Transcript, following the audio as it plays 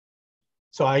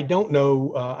So I don't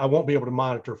know, I won't be able to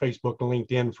monitor Facebook and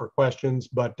LinkedIn for questions,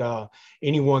 but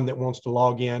anyone that wants to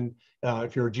log in,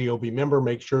 if you're a GOB member,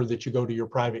 make sure that you go to your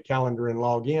private calendar and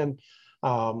log in.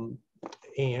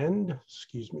 And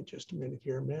excuse me just a minute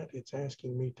here, Matt, it's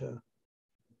asking me to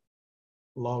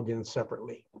log in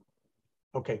separately.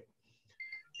 Okay.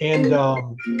 And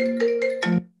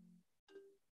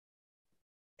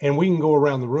we can go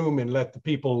around the room and let the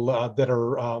people that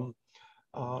are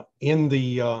in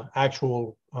the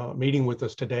actual meeting with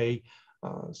us today,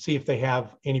 see if they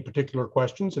have any particular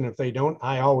questions. And if they don't,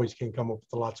 I always can come up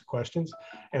with lots of questions.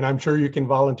 And I'm sure you can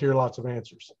volunteer lots of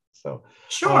answers. So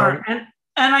sure.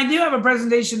 And I do have a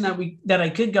presentation that I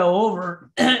could go over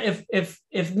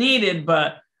if needed,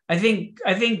 but I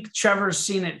think Trevor's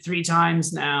seen it 3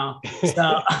 times now,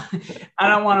 so I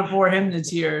don't want to bore him to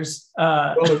tears.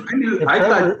 Well,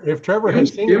 if Trevor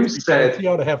has seen it, he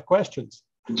ought to have questions.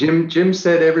 Jim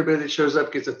said everybody that shows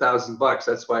up gets $1,000.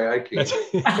 That's why I came.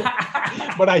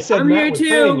 But I said Matt was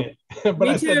paying it. But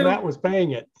I said Matt was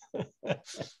paying it.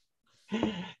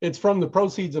 It's from the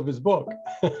proceeds of his book.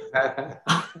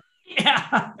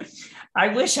 Yeah, I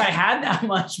wish I had that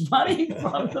much money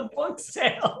from the book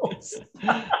sales.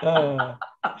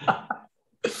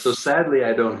 So sadly,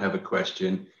 I don't have a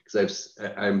question because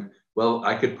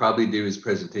I could probably do his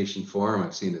presentation for him.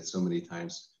 I've seen it so many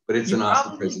times, but it's an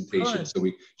awesome presentation. So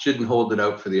we shouldn't hold it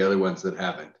out for the other ones that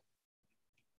haven't.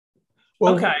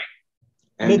 Well, okay.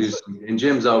 And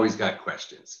Jim's always got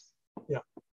questions. Yeah.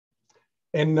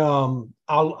 And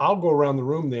I'll go around the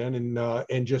room then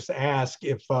and just ask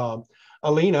if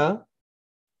Alina,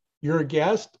 you're a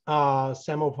guest,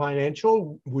 Samo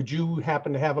Financial. Would you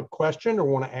happen to have a question or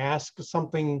want to ask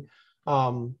something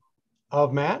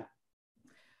of Matt?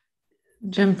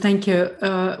 Jim, thank you.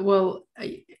 Well,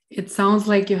 it sounds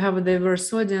like you have a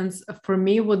diverse audience. For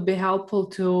me, it would be helpful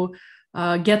to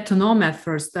get to know Matt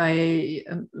first. Sorry,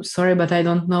 but I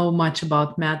don't know much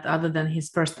about Matt other than his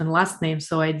first and last name.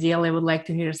 So ideally, I would like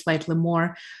to hear slightly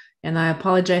more. And I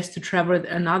apologize to Trevor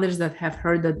and others that have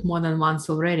heard that more than once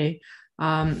already.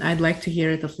 I'd like to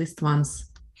hear it at least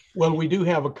once. Well, we do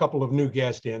have a couple of new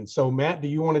guests in. So Matt, do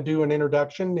you want to do an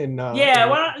introduction? Yeah,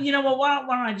 why don't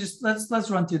I just let's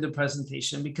run through the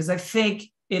presentation, because I think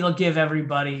it'll give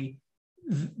everybody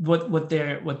what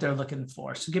they're looking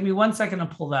for. So give me 1 second to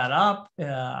pull that up.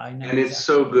 I know, and it's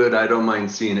so good, I don't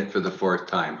mind seeing it for the 4th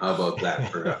time. How about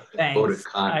that for a vote of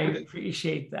confidence? I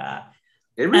appreciate that.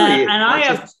 It really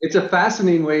is. It's a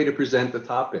fascinating way to present the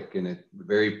topic, and it's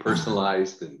very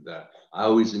personalized, and I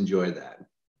always enjoy that.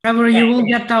 Trevor, you will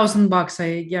get $1,000.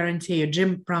 I guarantee you.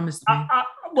 Jim promised me.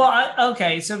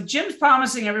 Okay. So Jim's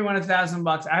promising everyone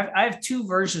 $1,000. I have 2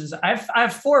 versions. I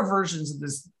have 4 versions of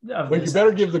this. Well, you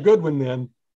better give the good one then.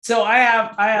 So I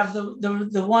have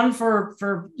the one for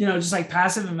just like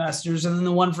passive investors, and then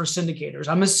the one for syndicators.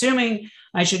 I'm assuming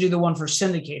I should do the one for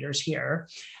syndicators here.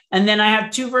 And then I have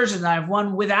 2 versions. I have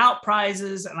one without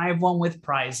prizes and I have one with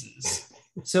prizes.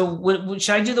 So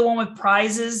should I do the one with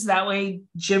prizes? That way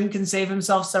Jim can save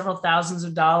himself several thousands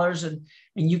of dollars, and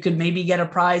you could maybe get a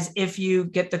prize if you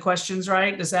get the questions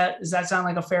right. Does that sound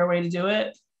like a fair way to do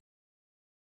it?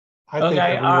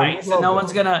 Okay. All right. So no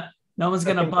one's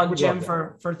gonna bug Jim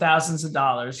for thousands of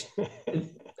dollars.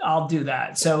 I'll do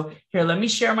that. So here, let me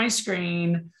share my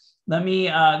screen. Let me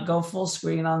go full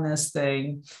screen on this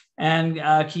thing. And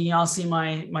can you all see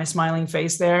my smiling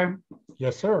face there?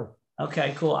 Yes, sir.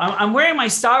 Okay, cool. I'm wearing my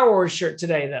Star Wars shirt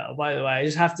today, though, by the way. I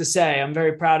just have to say I'm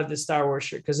very proud of this Star Wars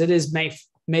shirt because it is May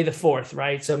the 4th,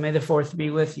 right? So May the 4th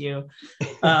be with you.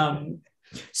 Hi,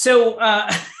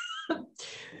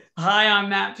 I'm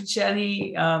Matt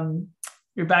Picheni,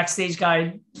 your backstage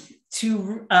guide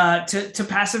to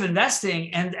passive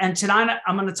investing. And tonight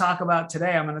I'm going to talk about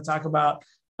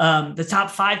the top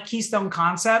 5 keystone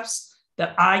concepts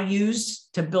that I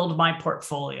used to build my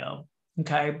portfolio.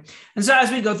 Okay. And so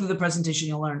as we go through the presentation,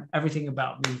 you'll learn everything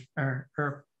about me,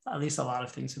 or at least a lot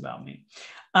of things about me.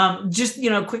 Just,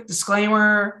 quick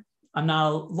disclaimer. I'm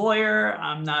not a lawyer.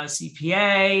 I'm not a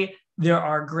CPA. There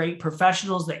are great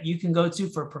professionals that you can go to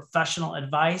for professional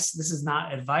advice. This is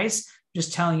not advice,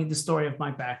 just telling you the story of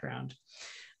my background.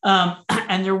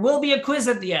 And there will be a quiz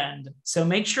at the end. So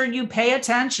make sure you pay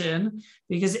attention,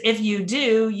 because if you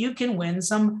do, you can win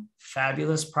some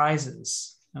fabulous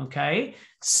prizes. Okay.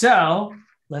 So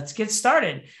let's get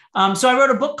started. So I wrote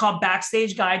a book called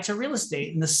Backstage Guide to Real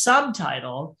Estate, and the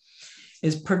subtitle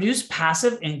is Produce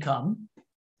Passive Income,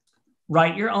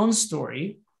 Write Your Own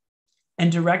Story,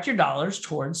 and Direct Your Dollars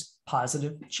Towards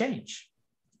Positive Change.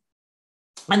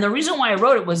 And the reason why I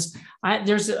wrote it was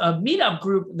there's a meetup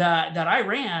group that I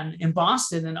ran in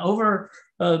Boston, and over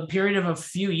a period of a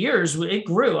few years, it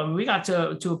grew. I mean, we got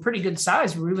to a pretty good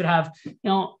size where we would have,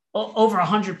 over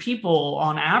 100 people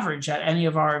on average at any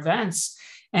of our events.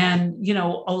 And,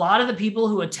 a lot of the people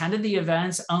who attended the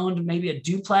events owned maybe a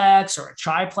duplex or a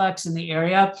triplex in the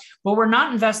area, but we're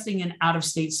not investing in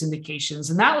out-of-state syndications.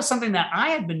 And that was something that I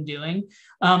had been doing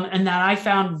and that I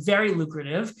found very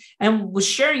lucrative, and was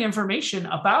sharing information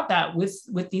about that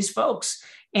with these folks,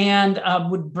 and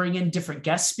would bring in different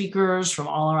guest speakers from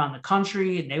all around the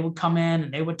country, and they would come in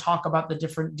and they would talk about the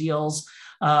different deals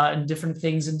and different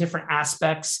things and different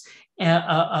aspects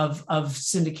of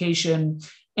syndication.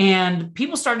 And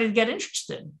people started to get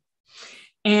interested.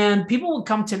 And people would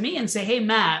come to me and say, hey,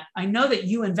 Matt, I know that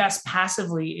you invest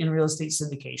passively in real estate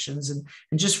syndications. And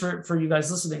just for you guys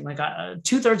listening, like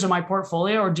 2/3 of my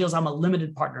portfolio are deals I'm a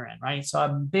limited partner in, right? So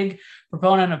I'm a big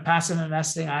proponent of passive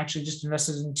investing. I actually just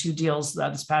invested in 2 deals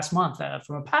this past month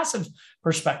from a passive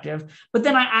perspective. But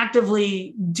then I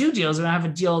actively do deals. And I have a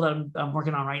deal that I'm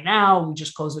working on right now. We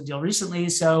just closed a deal recently.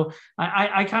 So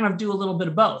I kind of do a little bit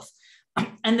of both.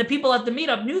 And the people at the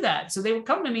meetup knew that. So they would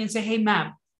come to me and say, hey,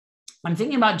 Matt, I'm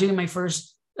thinking about doing my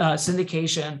first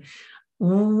syndication.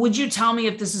 Would you tell me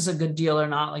if this is a good deal or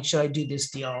not? Like, should I do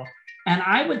this deal? And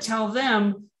I would tell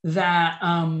them that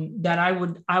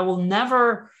I will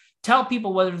never tell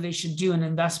people whether they should do an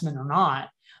investment or not,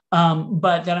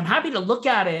 but that I'm happy to look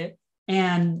at it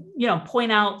and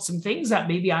point out some things that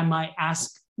maybe I might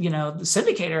ask the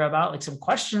syndicator about, like some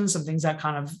questions, some things that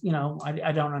kind of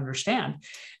I don't understand.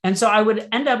 And so I would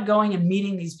end up going and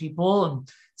meeting these people and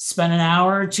spend an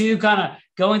hour or two kind of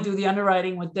going through the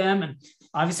underwriting with them. And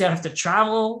obviously I'd have to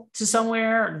travel to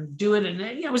somewhere and do it. And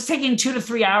it was taking 2 to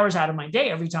 3 hours out of my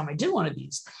day every time I did one of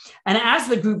these. And as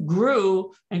the group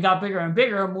grew and got bigger and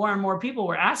bigger, more and more people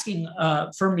were asking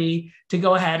for me to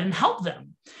go ahead and help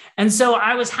them. And so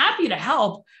I was happy to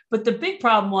help. But the big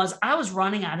problem was I was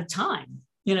running out of time.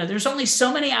 There's only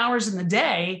so many hours in the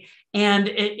day. And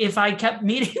if I kept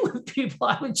meeting with people,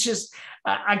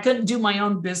 I couldn't do my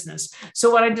own business.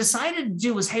 So what I decided to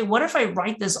do was, hey, what if I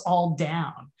write this all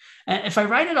down? And if I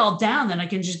write it all down, then I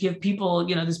can just give people,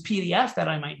 this PDF that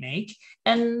I might make,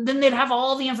 and then they'd have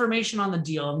all the information on the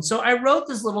deal. And so I wrote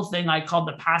this little thing I called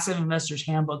the Passive Investor's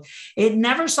Handbook. It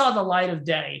never saw the light of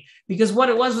day because what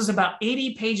it was about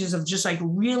 80 pages of just like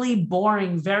really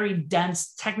boring, very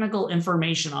dense technical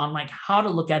information on like how to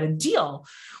look at a deal,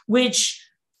 which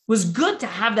was good to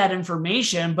have that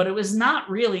information, but it was not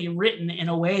really written in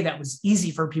a way that was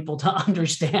easy for people to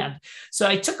understand. So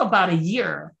I took about a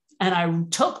year and I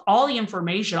took all the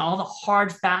information, all the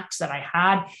hard facts that I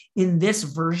had in this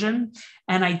version,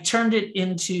 and I turned it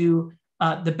into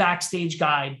the Backstage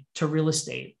Guide to Real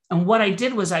Estate. And what I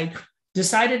did was I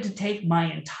decided to take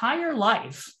my entire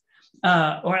life,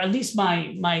 or at least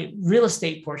my real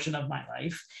estate portion of my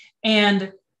life,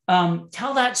 and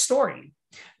tell that story.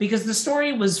 Because the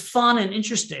story was fun and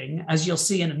interesting, as you'll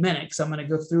see in a minute, because I'm going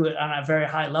to go through it on a very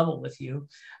high level with you.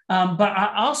 But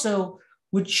I also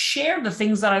would share the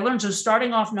things that I learned. So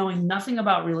starting off knowing nothing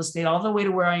about real estate, all the way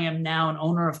to where I am now, an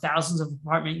owner of thousands of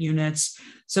apartment units.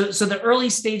 So the early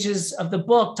stages of the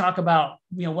book talk about,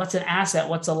 what's an asset,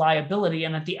 what's a liability.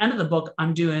 And at the end of the book,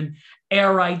 I'm doing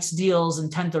air rights deals and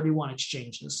 1031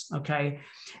 exchanges. Okay.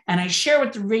 And I share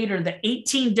with the reader the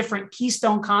 18 different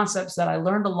keystone concepts that I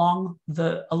learned along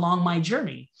my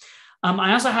journey.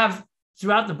 I also have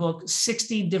throughout the book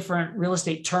 60 different real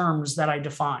estate terms that I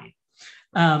define.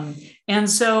 And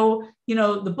so,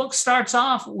 the book starts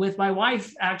off with my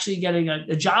wife actually getting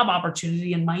a job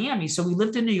opportunity in Miami. So we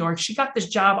lived in New York. She got this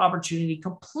job opportunity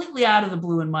completely out of the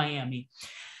blue in Miami.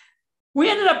 We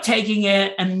ended up taking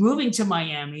it and moving to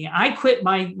Miami. I quit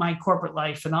my corporate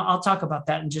life, and I'll talk about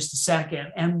that in just a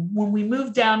second. And when we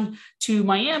moved down to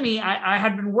Miami, I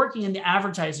had been working in the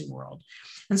advertising world.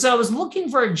 And so I was looking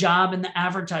for a job in the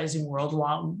advertising world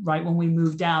right when we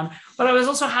moved down, but I was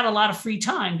also had a lot of free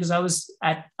time because I was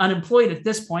unemployed at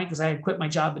this point because I had quit my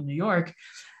job in New York.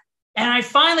 And I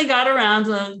finally got around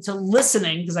to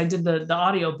listening, because I did the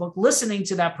audio book, listening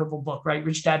to that Purple Book, right?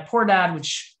 Rich Dad, Poor Dad,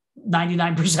 which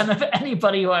 99% of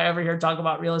anybody who I ever hear talk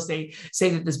about real estate say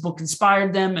that this book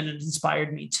inspired them, and it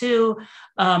inspired me too.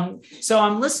 So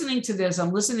I'm listening to this.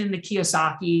 I'm listening to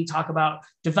Kiyosaki talk about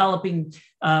developing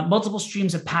multiple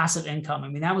streams of passive income. I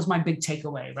mean, that was my big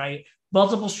takeaway, right?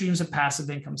 Multiple streams of passive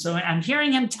income. So I'm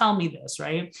hearing him tell me this,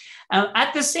 right?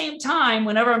 At the same time,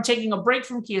 whenever I'm taking a break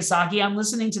from Kiyosaki, I'm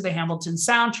listening to the Hamilton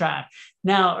soundtrack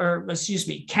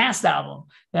cast album,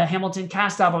 the Hamilton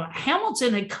cast album.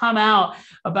 Hamilton had come out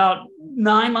about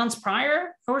 9 months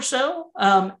prior or so.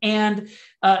 And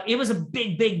it was a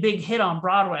big hit on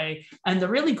Broadway. And the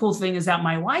really cool thing is that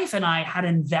my wife and I had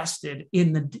invested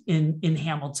in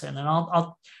Hamilton. And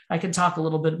I can talk a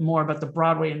little bit more about the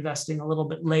Broadway investing a little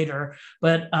bit later.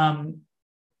 But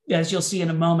as you'll see in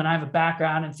a moment, I have a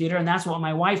background in theater, and that's what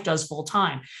my wife does full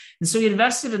time. And so we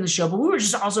invested in the show, but we were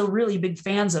just also really big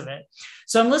fans of it.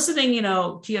 So I'm listening,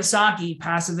 Kiyosaki,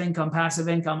 passive income.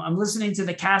 I'm listening to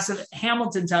the cast of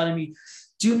Hamilton telling me,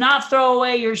 do not throw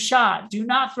away your shot. Do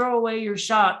not throw away your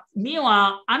shot.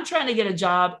 Meanwhile, I'm trying to get a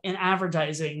job in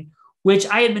advertising, which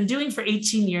I had been doing for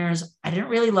 18 years. I didn't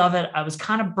really love it. I was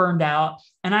kind of burned out.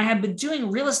 And I had been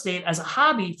doing real estate as a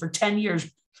hobby for 10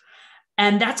 years.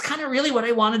 And that's kind of really what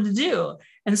I wanted to do.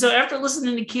 And so after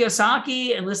listening to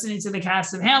Kiyosaki and listening to the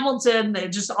cast of Hamilton, they're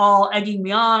just all egging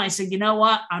me on. I said, you know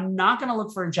what? I'm not going to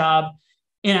look for a job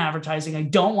in advertising. I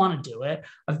don't want to do it.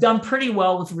 I've done pretty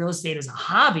well with real estate as a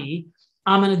hobby.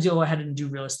 I'm going to go ahead and do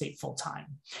real estate full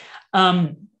time.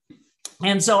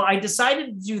 And so I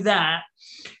decided to do that.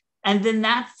 And then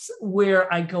that's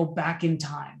where I go back in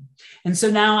time. And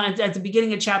so now at the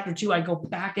beginning of chapter 2, I go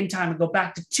back in time. I go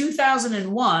back to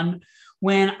 2001,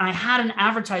 when I had an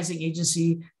advertising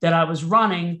agency that I was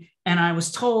running, and I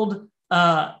was told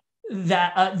my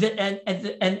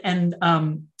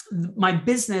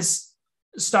business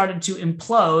started to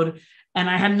implode, and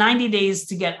I had 90 days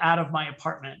to get out of my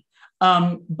apartment.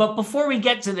 But before we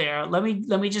get to there, let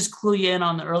me just clue you in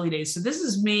on the early days. So this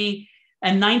is me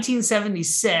in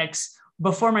 1976,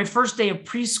 before my first day of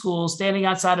preschool, standing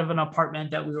outside of an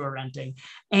apartment that we were renting.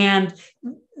 And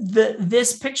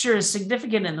this picture is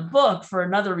significant in the book for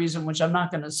another reason, which I'm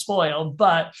not going to spoil,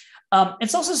 but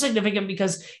it's also significant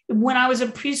because when I was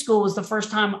in preschool was the first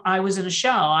time I was in a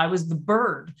show. I was the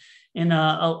bird in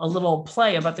a little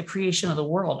play about the creation of the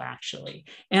world, actually.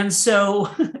 And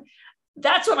so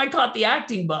that's when I caught the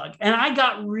acting bug, and I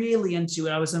got really into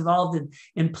it. I was involved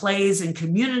in plays in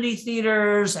community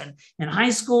theaters and in high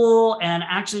school. And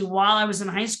actually, while I was in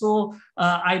high school,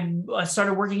 I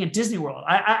started working at Disney World.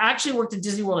 I actually worked at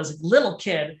Disney World as a little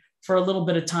kid for a little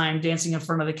bit of time, dancing in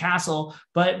front of the castle.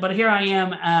 But here I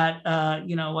am at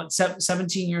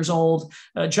 17 years old,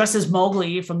 dressed as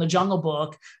Mowgli from the Jungle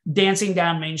Book, dancing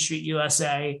down Main Street,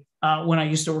 USA. When I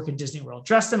used to work at Disney World,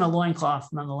 dressed in a loincloth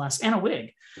nonetheless, and a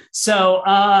wig. So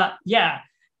I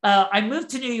moved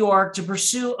to New York to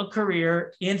pursue a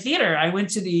career in theater. I went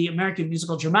to the American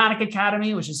Musical Dramatic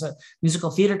Academy, which is a musical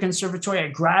theater conservatory. I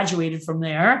graduated from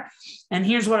there. And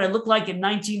here's what I looked like in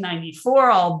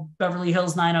 1994, all Beverly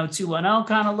Hills 90210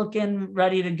 kind of looking,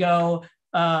 ready to go.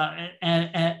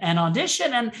 And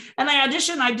audition. And I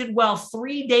auditioned. I did well.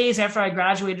 3 days after I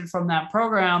graduated from that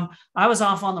program, I was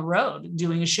off on the road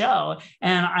doing a show.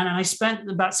 And I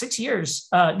spent about 6 years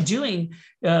doing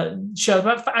shows,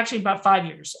 about 5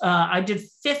 years. I did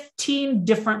 15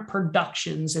 different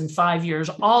productions in 5 years,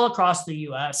 all across the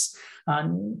US,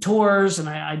 tours. And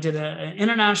I did an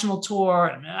international tour,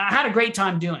 and I had a great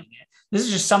time doing it. This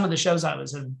is just some of the shows I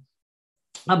was in.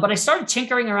 But I started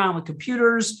tinkering around with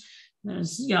computers.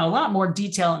 There's a lot more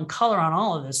detail and color on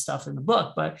all of this stuff in the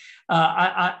book, but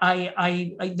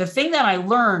the thing that I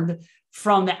learned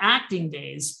from the acting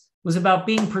days was about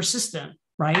being persistent,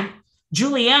 right?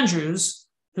 Julie Andrews,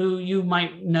 who you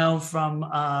might know from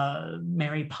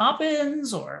Mary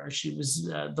Poppins, or she was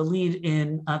the lead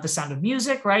in The Sound of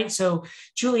Music, right? So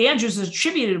Julie Andrews is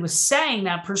attributed with saying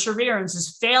that perseverance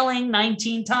is failing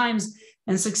 19 times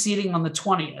and succeeding on the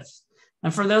 20th.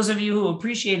 And for those of you who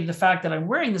appreciated the fact that I'm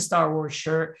wearing the Star Wars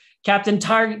shirt, Captain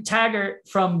Taggart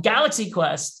from Galaxy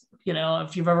Quest,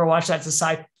 if you've ever watched that, it's a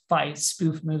sci-fi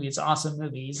spoof movie. It's an awesome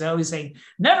movie. He's always saying,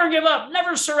 never give up,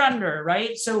 never surrender,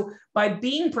 right? So by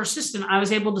being persistent, I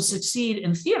was able to succeed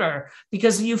in theater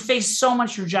because you face so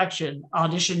much rejection,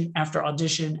 audition after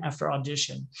audition after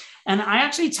audition. And I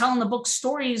actually tell in the book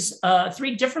stories,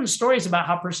 3 different stories about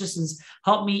how persistence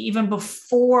helped me even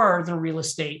before the real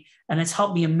estate. And it's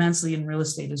helped me immensely in real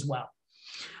estate as well.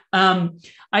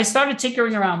 I started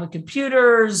tinkering around with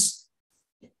computers,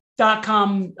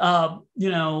 .com, the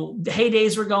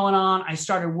heydays were going on. I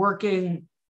started working,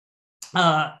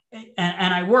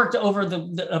 and I worked over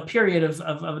a period of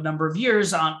a number of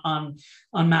years on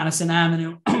Madison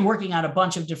Avenue, working at a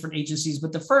bunch of different agencies.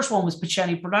 But the first one was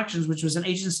Paceni Productions, which was an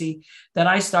agency that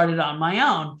I started on my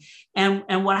own.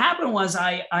 And what happened was,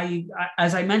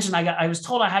 as I mentioned, I was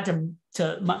told I had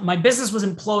my business was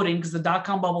imploding because the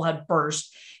 .com bubble had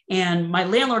burst. And my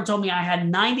landlord told me I had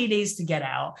 90 days to get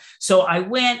out. So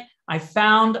I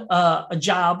found a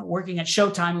job working at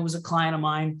Showtime. It was a client of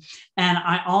mine. And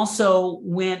I also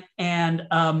went and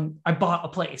I bought a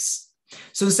place.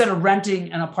 So instead of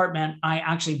renting an apartment, I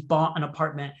actually bought an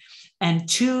apartment. And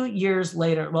 2 years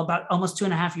later, well, about almost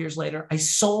 2.5 years later, I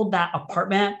sold that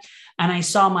apartment and I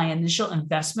saw my initial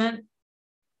investment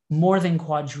more than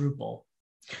quadruple.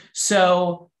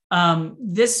 So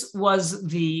this was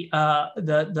the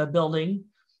building.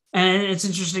 And it's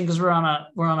interesting because we're on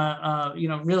a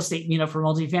real estate meetup for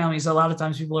multifamilies. A lot of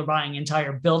times people are buying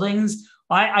entire buildings.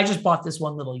 I just bought this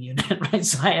one little unit, right?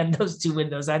 So I had those 2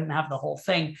 windows. I didn't have the whole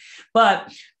thing.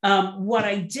 But what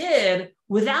I did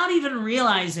without even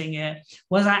realizing it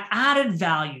was I added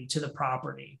value to the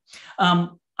property.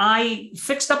 I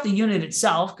fixed up the unit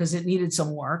itself because it needed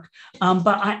some work.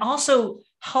 But I also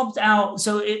helped out.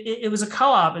 So it was a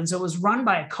co-op. And so it was run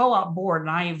by a co-op board.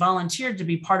 And I volunteered to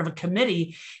be part of a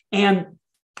committee. And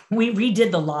we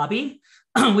redid the lobby.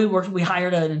 We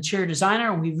hired an interior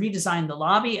designer and we redesigned the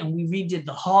lobby and we redid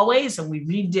the hallways and we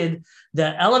redid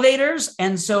the elevators.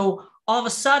 And so all of a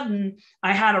sudden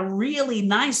I had a really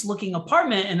nice looking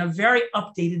apartment in a very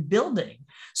updated building.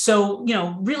 So,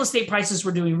 real estate prices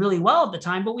were doing really well at the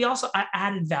time, but we also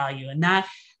added value, and that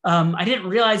I didn't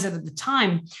realize it at the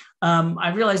time.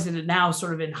 I realized it now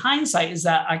sort of in hindsight is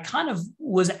that I kind of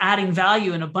was adding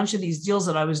value in a bunch of these deals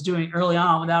that I was doing early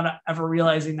on without ever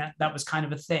realizing that that was kind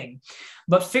of a thing.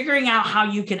 But figuring out how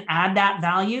you can add that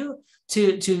value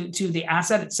to the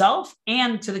asset itself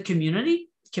and to the community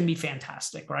can be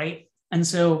fantastic, right? And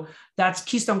so that's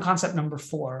Keystone concept number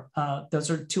 4.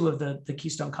 Those are 2 of the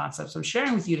Keystone concepts I'm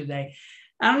sharing with you today.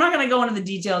 And I'm not going to go into the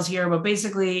details here, but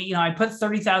basically, I put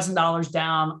 $30,000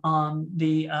 down on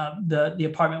the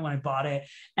apartment when I bought it,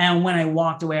 and when I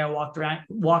walked away,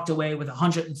 walked away with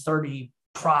 130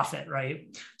 profit,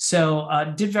 right? So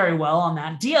did very well on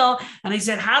that deal. And I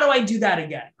said, how do I do that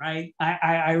again, right?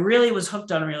 I really was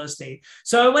hooked on real estate.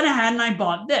 So I went ahead and I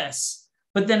bought this.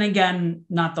 But then again,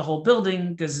 not the whole building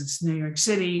because it's New York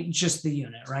City, just the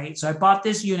unit, right? So I bought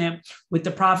this unit with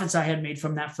the profits I had made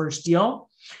from that first deal.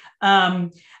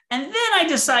 And then I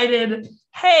decided,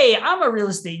 hey, I'm a real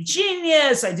estate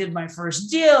genius. I did my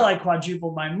first deal. I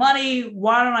quadrupled my money.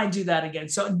 Why don't I do that again?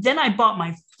 So then I bought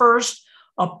my first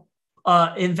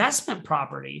investment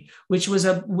property, which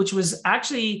was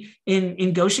actually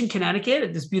in Goshen, Connecticut,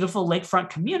 at this beautiful lakefront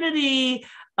community.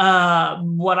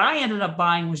 What I ended up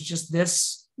buying was just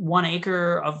this 1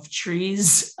 acre of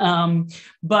trees.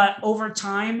 But over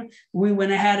time, we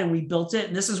went ahead and we built it.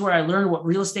 And this is where I learned what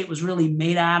real estate was really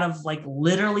made out of, like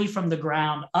literally from the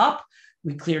ground up.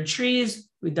 We cleared trees.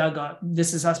 We dug up.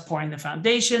 This is us pouring the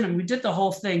foundation, and we did the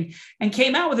whole thing and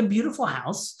came out with a beautiful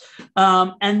house.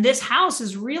 And this house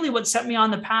is really what set me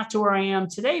on the path to where I am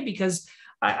today, because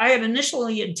I had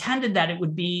initially intended that it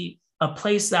would be a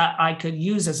place that I could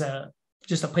use as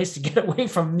just a place to get away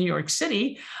from New York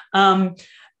City,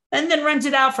 and then rent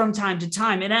it out from time to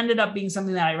time. It ended up being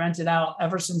something that I rented out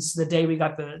ever since the day we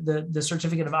got the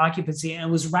certificate of occupancy, and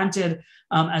it was rented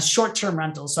as short-term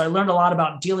rentals. So I learned a lot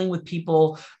about dealing with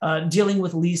people, dealing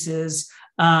with leases,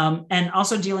 and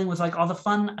also dealing with like all the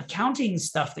fun accounting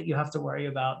stuff that you have to worry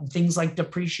about, and things like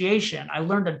depreciation. I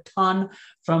learned a ton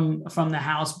from the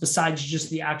house besides just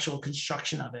the actual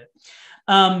construction of it.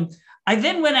 I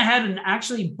then went ahead and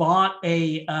actually bought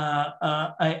a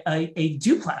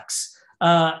duplex.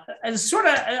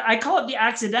 I call it the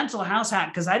accidental house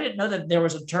hack because I didn't know that there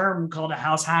was a term called a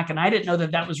house hack, and I didn't know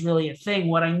that that was really a thing.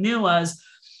 What I knew was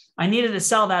I needed to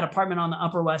sell that apartment on the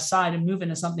Upper West Side and move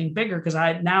into something bigger because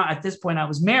at this point I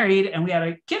was married and we had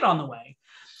a kid on the way.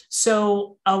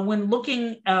 So when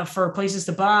looking for places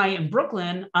to buy in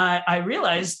Brooklyn, I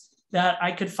realized that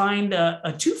I could find a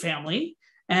 2-family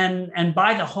and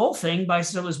buy the whole thing.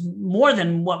 So it was more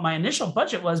than what my initial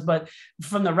budget was, but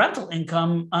from the rental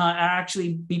income, I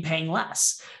actually be paying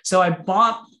less. So I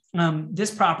bought this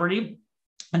property,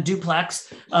 a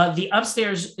duplex. The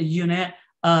upstairs unit,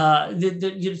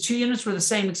 the 2 units were the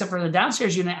same, except for the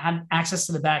downstairs unit had access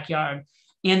to the backyard.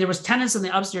 And there was tenants in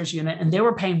the upstairs unit, and they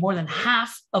were paying more than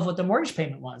half of what the mortgage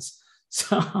payment was.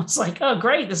 So I was like, oh,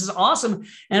 great, this is awesome.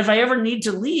 And if I ever need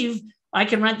to leave, I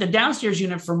can rent the downstairs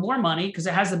unit for more money because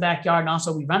it has the backyard, and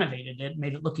also we renovated it,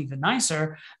 made it look even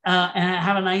nicer, and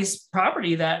have a nice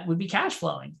property that would be cash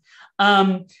flowing.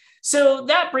 So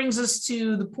that brings us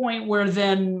to the point where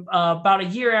then about a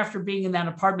year after being in that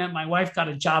apartment, my wife got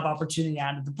a job opportunity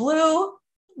out of the blue,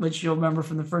 which you'll remember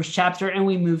from the first chapter, and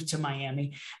we moved to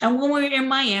Miami. And when we were in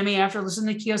Miami, after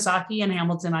listening to Kiyosaki and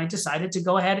Hamilton, I decided to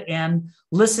go ahead and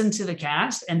listen to the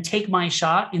cast and take my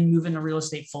shot and move into real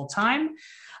estate full time.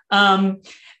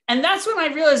 And that's when I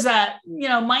realized that,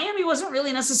 Miami wasn't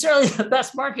really necessarily the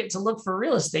best market to look for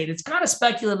real estate. It's kind of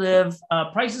speculative.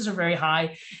 Prices are very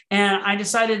high. And I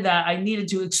decided that I needed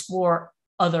to explore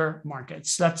other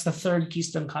markets. That's the third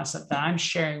keystone concept that I'm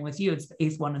sharing with you. It's the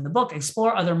 8th one in the book.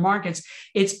 Explore other markets.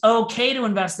 It's okay to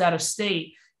invest out of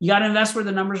state. You got to invest where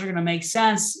the numbers are going to make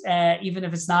sense, even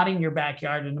if it's not in your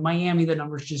backyard. And in Miami, the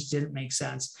numbers just didn't make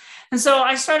sense. And so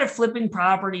I started flipping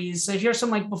properties. So here's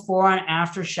some like before and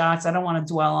after shots. I don't want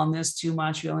to dwell on this too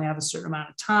much. We only have a certain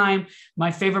amount of time. My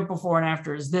favorite before and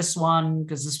after is this one,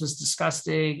 because this was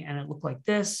disgusting and it looked like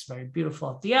this, very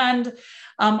beautiful at the end.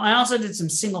 I also did some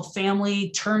single family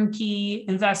turnkey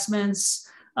investments.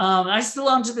 I still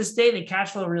own to this day, they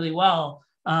cash flow really well.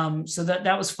 So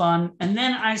that was fun. And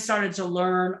then I started to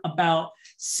learn about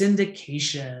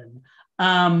syndication.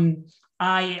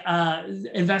 I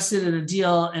invested in a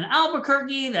deal in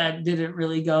Albuquerque that didn't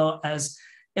really go as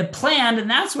planned. And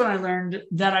that's when I learned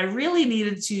that I really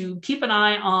needed to keep an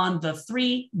eye on the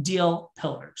 3 deal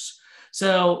pillars.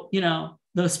 So,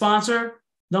 the sponsor,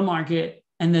 the market,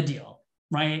 and the deal,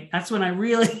 right? That's when I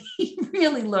really,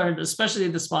 really learned, especially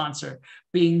the sponsor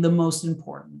being the most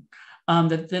important.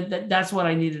 That's what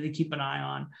I needed to keep an eye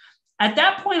on. At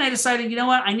that point, I decided, you know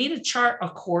what, I need to chart a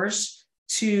course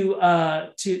to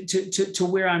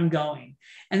where I'm going.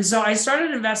 And so I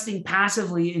started investing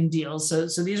passively in deals.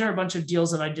 So these are a bunch of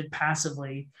deals that I did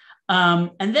passively.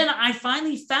 And then I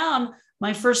finally found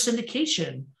my first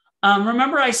syndication.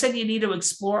 Remember, I said you need to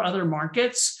explore other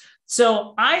markets.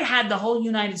 So I had the whole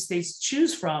United States to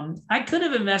choose from. I could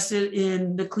have invested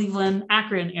in the Cleveland,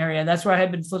 Akron area. That's where I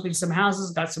had been flipping some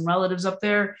houses, got some relatives up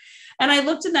there. And I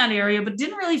looked in that area, but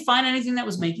didn't really find anything that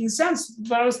was making sense.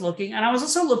 But I was looking, and I was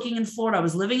also looking in Florida. I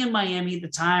was living in Miami at the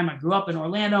time. I grew up in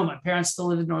Orlando. My parents still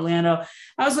lived in Orlando.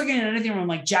 I was looking at anything from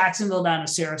like Jacksonville down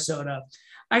to Sarasota.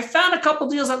 I found a couple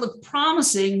deals that looked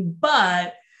promising,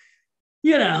 but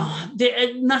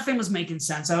nothing was making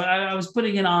sense. I was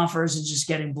putting in offers and just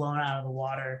getting blown out of the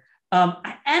water.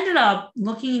 I ended up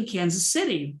looking in Kansas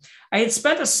City. I had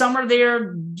spent a summer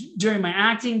there during my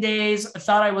acting days. I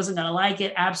thought I wasn't going to like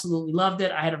it. Absolutely loved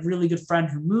it. I had a really good friend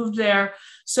who moved there.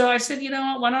 So I said,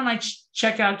 why don't I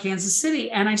check out Kansas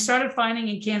City? And I started finding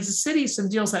in Kansas City some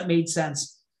deals that made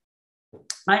sense.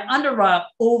 I underwrote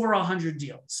over 100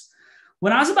 deals.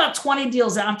 When I was about 20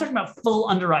 deals in, I'm talking about full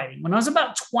underwriting. When I was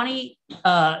about 20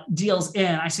 deals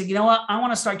in, I said, you know what? I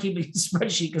want to start keeping a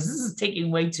spreadsheet because this is taking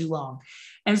way too long.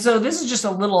 And so this is just a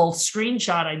little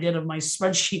screenshot I did of my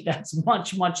spreadsheet that's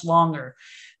much, much longer.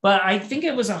 But I think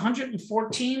it was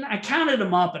 114. I counted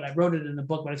them up and I wrote it in the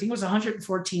book, but I think it was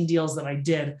 114 deals that I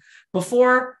did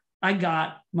before I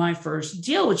got my first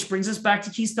deal, which brings us back to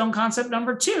Keystone concept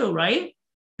number 2, right?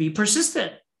 Be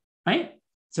persistent, right?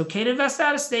 It's okay to invest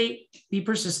out of state, be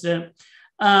persistent.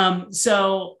 And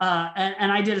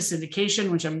I did a syndication,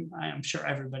 which I'm sure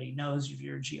everybody knows if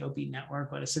you're a GOB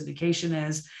network, what a syndication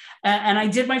is. And I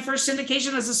did my first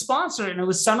syndication as a sponsor, and it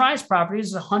was Sunrise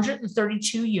Properties,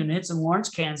 132 units in Lawrence,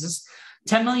 Kansas,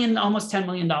 almost $10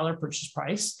 million purchase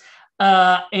price.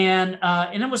 And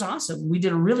it was awesome. We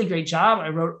did a really great job. I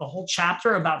wrote a whole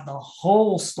chapter about the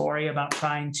whole story about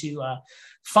trying to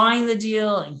find the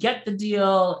deal and get the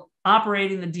deal,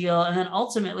 operating the deal, and then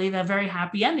ultimately that very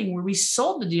happy ending where we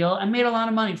sold the deal and made a lot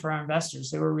of money for our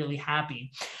investors. They were really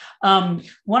happy.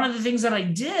 One of the things that I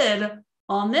did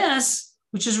on this,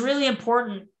 which is really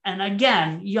important, and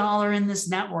again, y'all are in this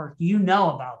network, you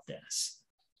know about this.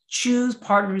 Choose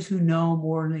partners who know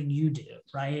more than you do,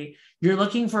 right? You're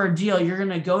looking for a deal. You're going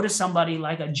to go to somebody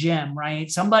like a Jim, right?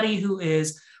 Somebody who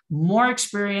is more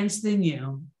experienced than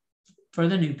you, for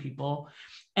the new people.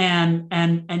 And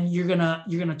you're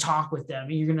gonna talk with them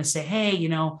and you're gonna say, hey,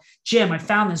 Jim, I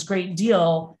found this great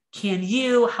deal. Can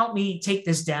you help me take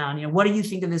this down? What do you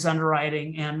think of this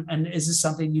underwriting? And is this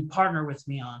something you partner with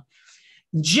me on?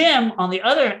 Jim, on the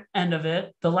other end of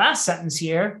it, the last sentence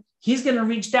here, he's gonna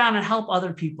reach down and help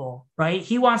other people, right?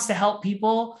 He wants to help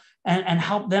people and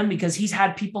help them because he's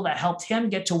had people that helped him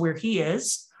get to where he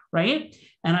is, right?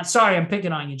 And I'm sorry, I'm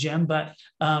picking on you, Jim, but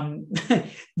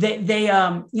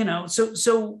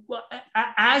so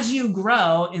as you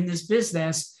grow in this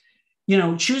business,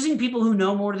 choosing people who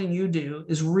know more than you do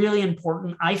is really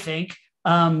important, I think.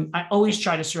 I always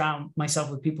try to surround myself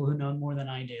with people who know more than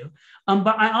I do.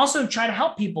 But I also try to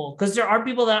help people because there are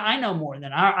people that I know more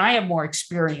than I have more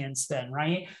experience than,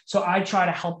 right? So I try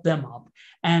to help them up.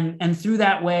 And through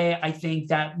that way, I think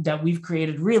that we've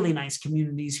created really nice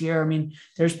communities here. I mean,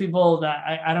 there's people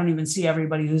that I don't even see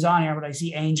everybody who's on here, but I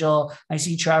see Angel, I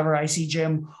see Trevor, I see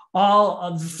Jim, all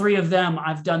of the 3 of them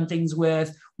I've done things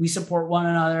with. We support one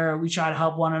another. We try to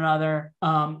help one another.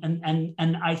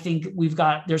 And I think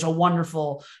there's a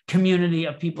wonderful community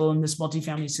of people in this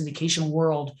multifamily syndication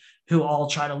world who all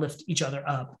try to lift each other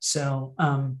up. So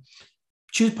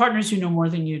choose partners who know more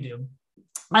than you do.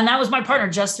 And that was my partner,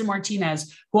 Justin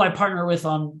Martinez, who I partner with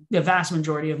on the vast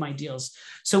majority of my deals.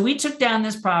 So we took down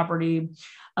this property.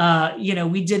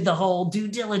 We did the whole due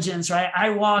diligence, right? I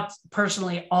walked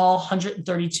personally all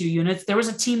 132 units. There was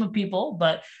a team of people,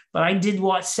 but I did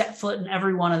set foot in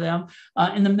every one of them.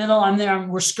 In the middle, I'm there.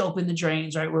 We're scoping the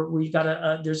drains, right? We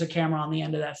got there's a camera on the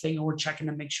end of that thing, and we're checking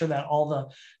to make sure that all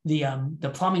the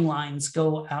plumbing lines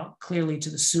go out clearly to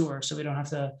the sewer, so we don't have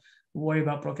to worry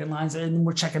about broken lines. And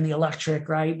we're checking the electric,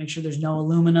 right? Make sure there's no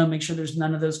aluminum, make sure there's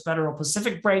none of those Federal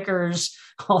Pacific breakers,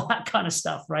 all that kind of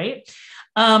stuff, right?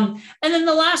 And then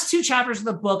the last 2 chapters of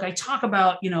the book, I talk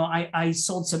about, I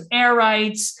sold some air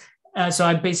rights. So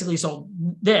I basically sold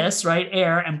this, right,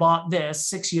 air, and bought this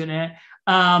 6-unit.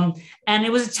 And it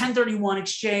was a 1031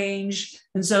 exchange.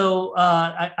 And so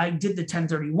I did the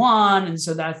 1031. And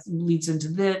so that leads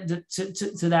into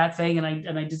to that thing.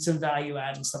 And I did some value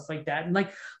add and stuff like that. And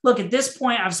look, at this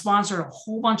point, I've sponsored a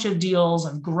whole bunch of deals.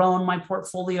 I've grown my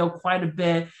portfolio quite a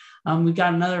bit. We've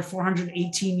got another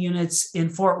 418 units in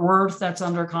Fort Worth that's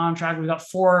under contract. We've got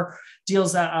 4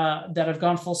 deals that have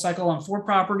gone full cycle on 4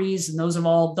 properties, and those have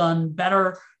all done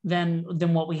better than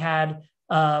what we had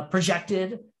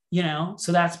projected.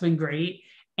 So that's been great.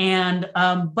 And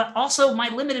but also my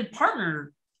limited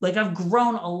partner, I've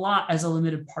grown a lot as a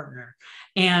limited partner,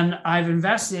 and I've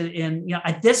invested in,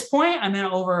 at this point, I'm in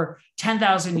over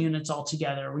 10,000 units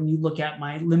altogether. When you look at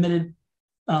my limited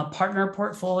partner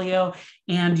portfolio,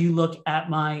 and you look at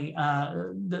my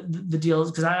the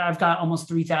deals, because I've got almost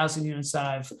 3,000 units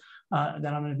that I'm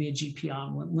going to be a GP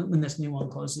on when this new one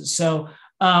closes. So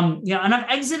and I've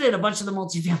exited a bunch of the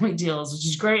multifamily deals, which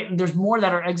is great, and there's more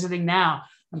that are exiting now.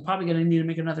 I'm probably going to need to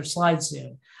make another slide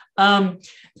soon. And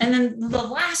then the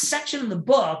last section of the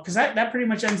book, because that pretty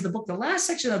much ends the book. The last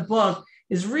section of the book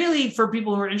is really for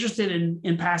people who are interested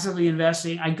in passively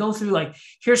investing. I go through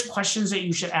here's questions that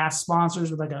you should ask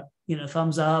sponsors with a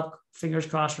thumbs up, fingers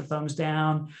crossed, or thumbs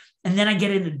down. And then I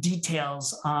get into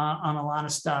details on a lot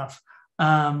of stuff.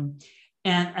 And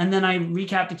then I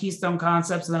recap the keystone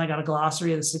concepts, and then I got a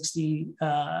glossary of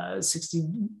the 60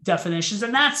 definitions,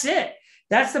 and that's it.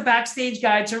 That's the Backstage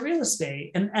Guide to Real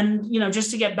Estate. And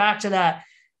just to get back to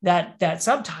that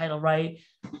subtitle, right?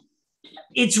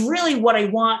 It's really what I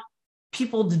want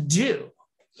people to do.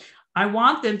 I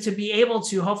want them to be able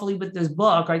to, hopefully with this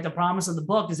book, right? The promise of the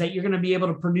book is that you're going to be able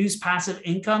to produce passive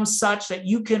income such that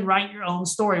you can write your own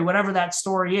story, whatever that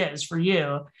story is for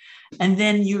you. And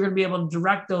then you're going to be able to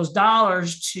direct those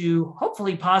dollars to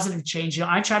hopefully positive change.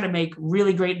 I try to make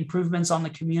really great improvements on the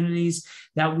communities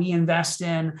that we invest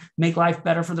in, make life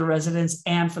better for the residents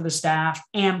and for the staff,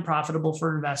 and profitable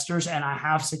for investors. And I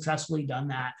have successfully done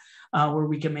that, where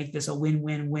we can make this a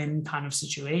win-win-win kind of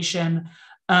situation.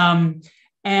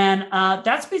 And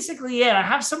that's basically it. I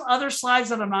have some other slides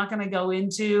that I'm not going to go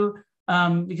into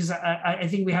because I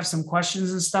think we have some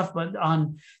questions and stuff, but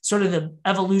on sort of the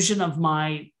evolution of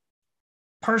my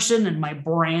person and my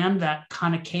brand that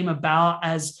kind of came about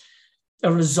as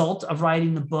a result of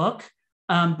writing the book.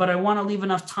 But I want to leave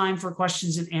enough time for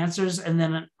questions and answers. And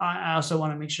then I also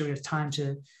want to make sure we have time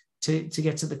to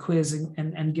get to the quiz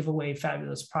and give away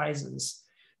fabulous prizes.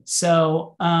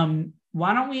 So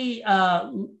why don't we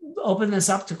open this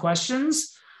up to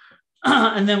questions,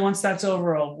 and then once that's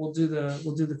over, we'll do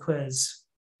the quiz.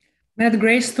 That's a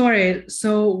great story.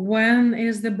 So when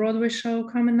is the Broadway show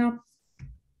coming up?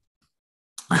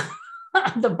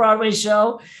 The Broadway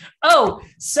show. Oh,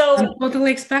 so I'm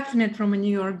totally expecting it from a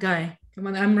New York guy. Come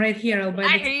on, I'm right here.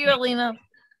 I hear you, Alina.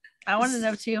 I want to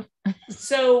know too.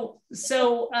 So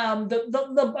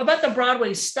the about the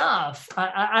Broadway stuff.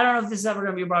 I don't know if this is ever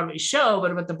going to be a Broadway show,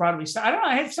 but about the Broadway stuff, I don't know.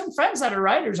 I have some friends that are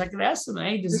writers. I could ask them.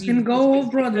 Hey, you can go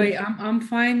off Broadway. I'm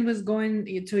fine with going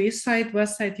to East Side,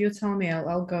 West Side. You tell me.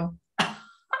 I'll go.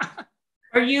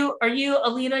 Are you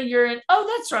Alina? You're in.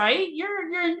 Oh, that's right.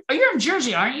 You're in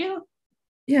Jersey, aren't you?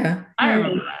 Yeah, I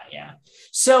remember that. Yeah.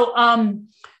 So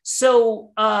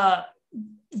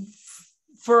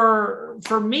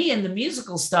for me in the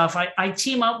musical stuff, I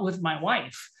team up with my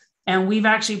wife, and we've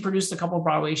actually produced a couple of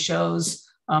Broadway shows.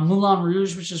 Moulin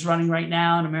Rouge, which is running right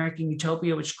now, and American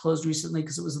Utopia, which closed recently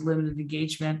because it was a limited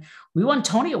engagement. We won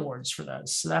Tony Awards for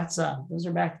those. So that's those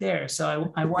are back there.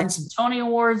 So I won some Tony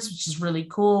Awards, which is really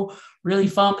cool, really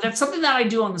fun. But that's something that I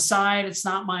do on the side. It's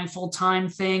not my full-time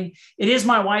thing. It is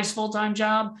my wife's full-time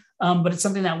job, but it's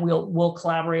something that we'll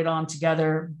collaborate on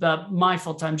together. But my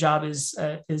full-time job is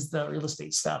the real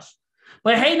estate stuff.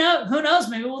 But hey, no, who knows?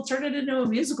 Maybe we'll turn it into a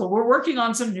musical. We're working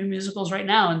on some new musicals right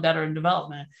now and that are in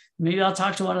development. Maybe I'll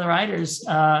talk to one of the writers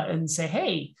and say,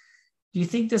 hey, do you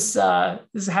think this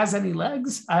has any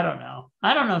legs? I don't know.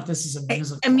 I don't know if this is a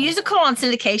musical. A musical on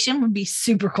syndication would be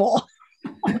super cool.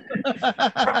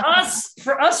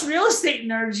 For us real estate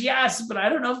nerds, yes, but I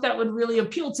don't know if that would really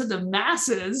appeal to the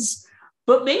masses.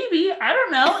 But maybe, I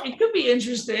don't know. It could be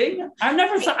interesting.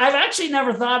 I've actually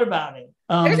never thought about it.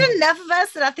 There's enough of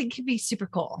us that I think could be super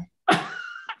cool.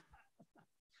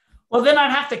 Well, then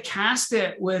I'd have to cast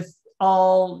it with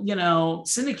all,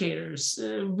 syndicators.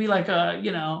 It would be like a,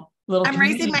 little. I'm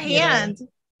raising my hand.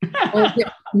 Well,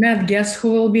 Matt, guess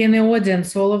who will be in the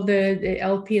audience? All of the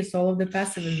LPs, all of the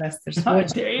passive investors.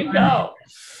 There you go.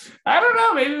 I don't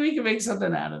know. Maybe we can make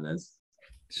something out of this.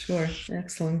 Sure.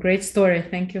 Excellent. Great story.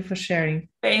 Thank you for sharing.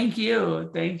 Thank you.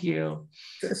 Thank you.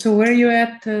 So where are you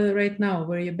at right now?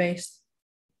 Where are you based?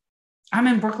 I'm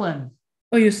in Brooklyn.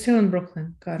 Oh, you're still in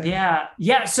Brooklyn. Got it. Yeah.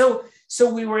 Yeah. So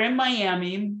we were in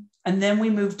Miami and then we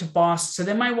moved to Boston.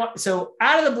 So then so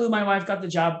out of the blue, my wife got the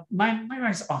job. My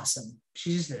wife's awesome.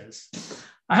 She just is.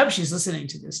 I hope she's listening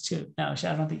to this too. No,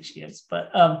 I don't think she is,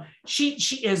 but she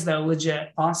is though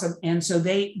legit awesome. And so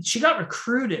she got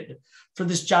recruited for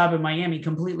this job in Miami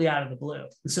completely out of the blue.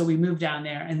 And so we moved down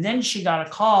there, and then she got a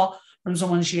call from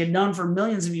someone she had known for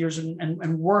millions of years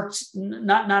and worked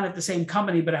not at the same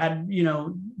company, but had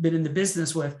been in the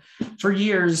business with for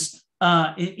years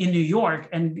in New York.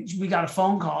 And we got a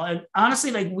phone call. And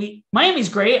honestly, Miami's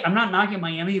great. I'm not knocking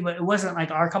Miami, but it wasn't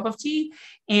like our cup of tea.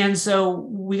 And so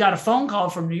we got a phone call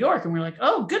from New York, and we're like,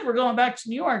 oh, good, we're going back to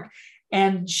New York.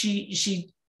 And she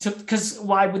took, because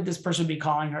why would this person be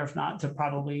calling her if not to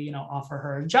probably offer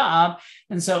her a job?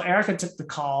 And so Erica took the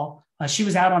call. She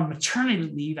was out on maternity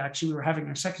leave. Actually, we were having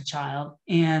our second child,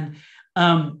 and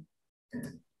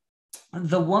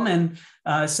the woman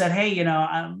said, hey,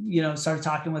 started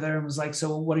talking with her and was like,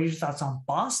 so what are your thoughts on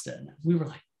Boston? We were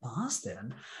like,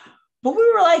 Boston? But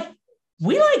we were like,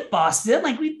 we like Boston.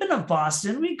 Like, we've been to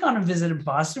Boston. We've gone and visited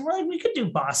Boston. We're like, we could do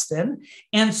Boston.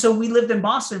 And so we lived in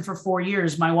Boston for 4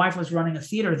 years. My wife was running a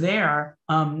theater there.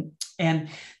 And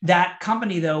that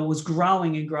company, though, was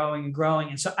growing and growing and growing.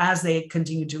 And so as they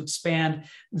continued to expand,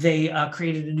 they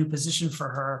created a new position for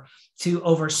her to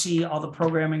oversee all the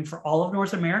programming for all of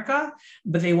North America.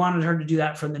 But they wanted her to do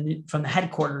that from the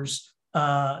headquarters,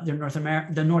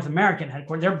 the North American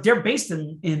headquarters. They're based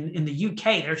in the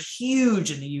UK. They're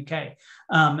huge in the UK,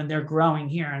 and they're growing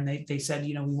here. And they said,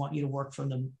 we want you to work from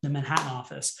the Manhattan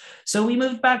office. So we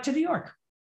moved back to New York.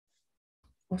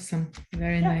 Awesome.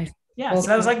 Very nice. Yeah, so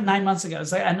that was like 9 months ago. It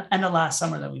was like end of last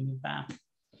summer that we moved back.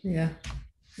 Yeah,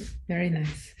 very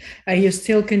nice. Are you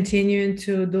still continuing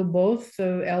to do both,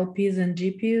 so LPs and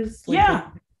GPs?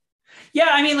 Yeah.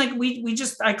 I mean, like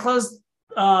I closed.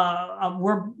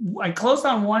 I closed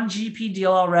on one GP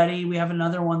deal already. We have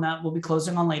another one that we'll be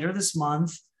closing on later this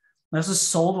month. We also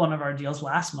sold one of our deals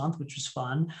last month, which was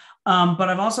fun. But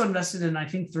I've also invested in, I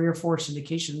think, 3 or 4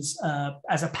 syndications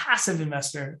as a passive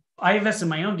investor. I invest in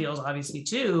my own deals, obviously,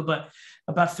 too, but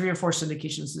about 3 or 4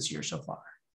 syndications this year so far.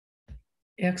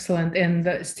 Excellent.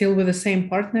 And still with the same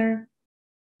partner?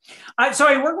 So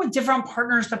I work with different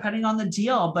partners depending on the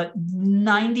deal, but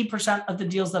 90% of the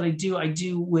deals that I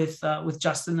do with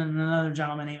Justin and another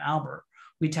gentleman named Albert.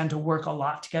 We tend to work a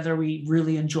lot together. We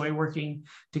really enjoy working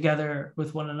together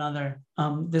with one another.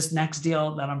 This next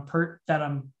deal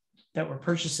that we're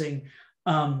purchasing,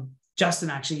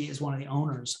 Justin actually is one of the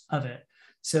owners of it.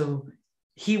 So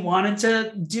he wanted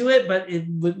to do it, but it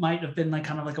might have been like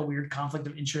kind of like a weird conflict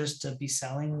of interest to be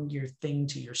selling your thing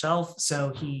to yourself.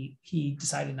 So he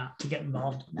decided not to get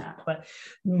involved in that. But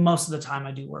most of the time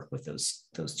I do work with those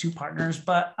 2 partners.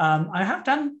 But I have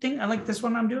done things like this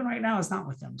one I'm doing right now is not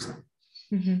with them. So.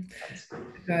 Mm-hmm.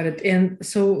 Got it. And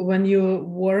so when you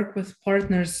work with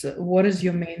partners, what is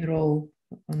your main role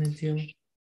on a deal?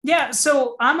 Yeah,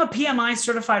 so I'm a PMI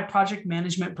certified project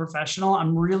management professional.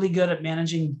 I'm really good at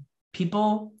managing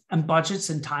people and budgets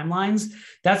and timelines.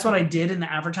 That's what I did in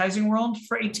the advertising world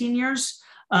for 18 years.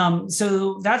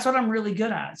 So that's what I'm really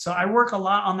good at. So I work a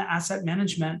lot on the asset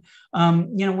management.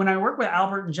 When I work with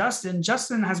Albert and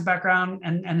Justin has a background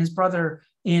and his brother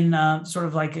in sort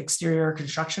of like exterior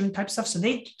construction type stuff. So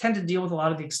they tend to deal with a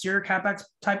lot of the exterior CapEx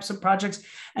types of projects.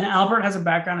 And Albert has a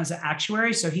background as an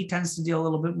actuary. So he tends to deal a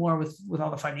little bit more with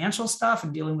all the financial stuff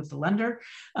and dealing with the lender.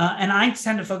 And I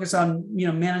tend to focus on,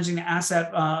 managing the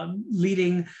asset,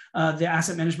 leading the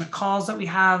asset management calls that we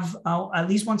have at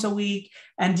least once a week,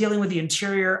 and dealing with the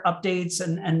interior updates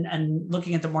and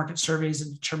looking at the market surveys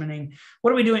and determining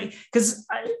what are we doing? Because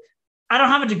I don't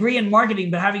have a degree in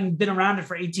marketing, but having been around it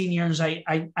for 18 years,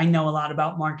 I know a lot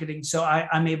about marketing. So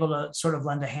I'm able to sort of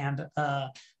lend a hand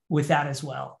with that as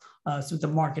well. So the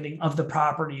marketing of the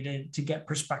property to get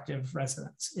prospective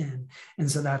residents in.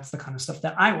 And so that's the kind of stuff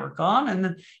that I work on. And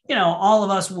then, all of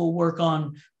us will work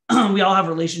on we all have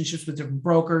relationships with different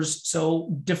brokers.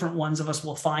 So different ones of us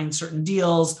will find certain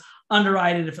deals,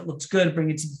 underwrite it. If it looks good, bring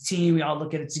it to the team. We all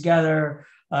look at it together,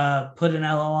 put an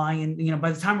LOI in.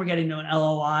 By the time we're getting to an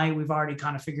LOI, we've already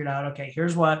kind of figured out, okay,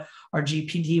 here's what our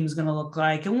GP team is going to look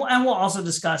like. And we'll also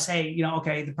discuss, hey,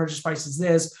 okay, the purchase price is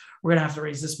this. We're going to have to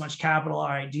raise this much capital. All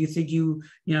right. Do you think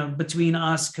between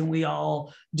us, can we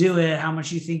all do it? How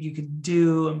much you think you can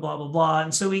do, and blah, blah, blah.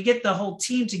 And so we get the whole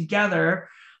team together.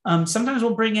 Sometimes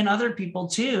we'll bring in other people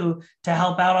too to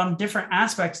help out on different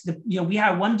aspects. We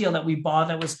had one deal that we bought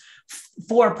that was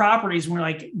 4 properties. And we're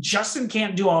like, Justin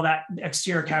can't do all that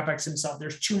exterior CapEx himself.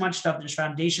 There's too much stuff. There's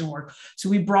foundation work. So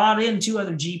we brought in 2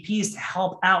 other GPs to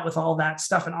help out with all that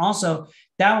stuff. And also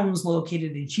that one was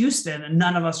located in Houston, and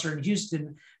none of us are in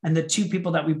Houston. And the 2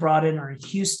 people that we brought in are in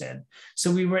Houston.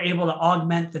 So we were able to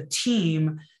augment the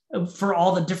team for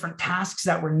all the different tasks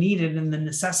that were needed and the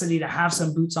necessity to have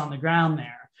some boots on the ground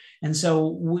there. And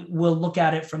so we'll look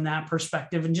at it from that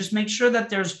perspective and just make sure that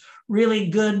there's really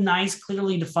good, nice,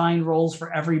 clearly defined roles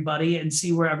for everybody, and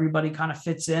see where everybody kind of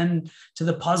fits in to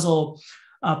the puzzle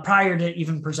prior to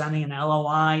even presenting an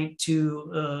LOI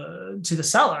to the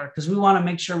seller, because we want to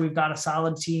make sure we've got a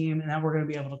solid team and that we're going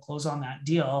to be able to close on that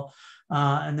deal.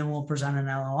 And then we'll present an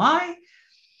LOI.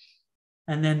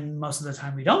 And then most of the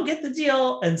time we don't get the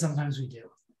deal, and sometimes we do.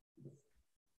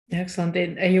 Excellent.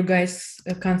 Are you guys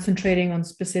concentrating on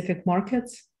specific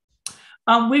markets?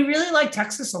 We really like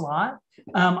Texas a lot.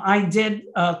 I did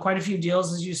quite a few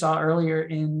deals, as you saw earlier,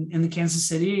 in the Kansas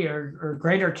City or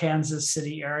greater Kansas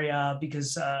City area,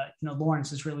 because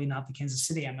Lawrence is really not the Kansas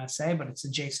City MSA, but it's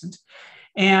adjacent.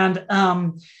 And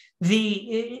I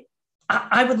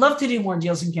would love to do more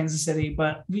deals in Kansas City,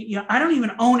 but I don't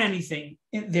even own anything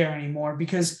there anymore,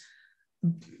 because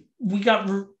we got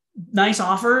nice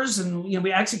offers, and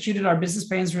we executed our business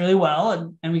plans really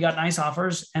well, and we got nice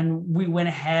offers, and we went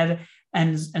ahead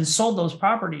and sold those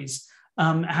properties.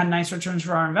 Had nice returns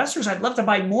for our investors. I'd love to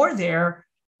buy more there,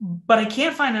 but I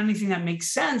can't find anything that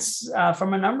makes sense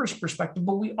from a numbers perspective.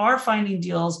 But we are finding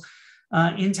deals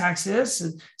in Texas,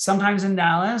 and sometimes in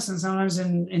Dallas, and sometimes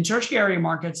in Church area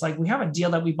markets. Like, we have a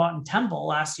deal that we bought in Temple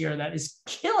last year that is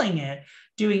killing it,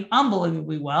 doing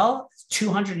unbelievably well.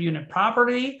 200 unit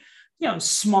property,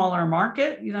 smaller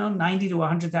market, 90 to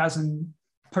 100,000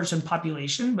 person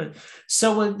population. But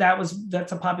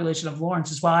that's a population of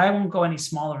Lawrence as well. I won't go any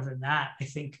smaller than that. I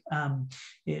think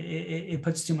it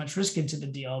puts too much risk into the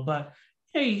deal, but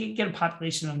you can get a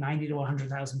population of 90 to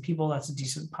 100,000 people. That's a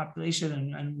decent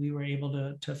population. And we were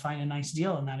able to find a nice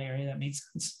deal in that area that made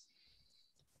sense.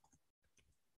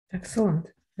 Excellent.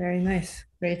 Very nice.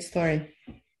 Great story.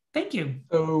 Thank you.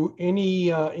 So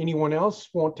anyone else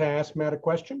want to ask Matt a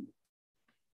question?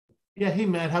 Yeah. Hey,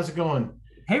 Matt, how's it going?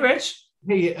 Hey, Rich.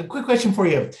 Hey, a quick question for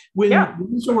you. When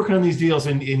you start working on these deals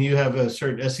and you have a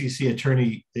certain SEC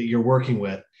attorney that you're working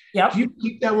with, do you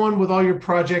keep that one with all your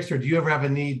projects, or do you ever have a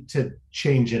need to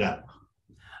change it up?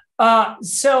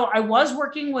 So I was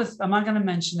working with, I'm not going to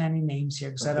mention any names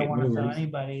here because I don't want to throw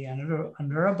anybody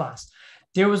under a bus.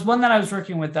 There was one that I was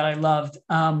working with that I loved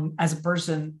as a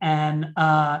person, and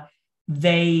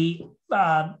they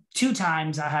 2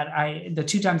 times the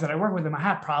 2 times that I worked with them, I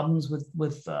had problems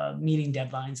with meeting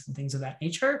deadlines and things of that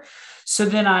nature. So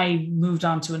then I moved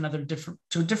on to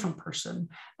a different person,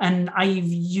 and I've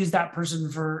used that person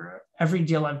for every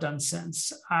deal I've done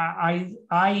since. I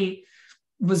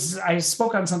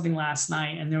spoke on something last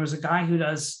night, and there was a guy who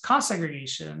does cost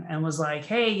segregation and was like,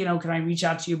 hey, can I reach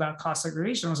out to you about cost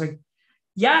segregation? I was like,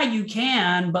 yeah, you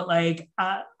can, but like,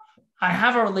 I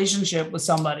have a relationship with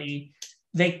somebody.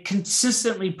 They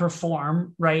consistently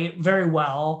perform very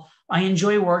well. I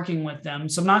enjoy working with them.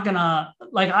 So I'm not gonna,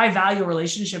 I value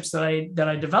relationships that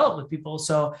I develop with people.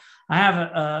 So I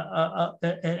have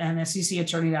an SEC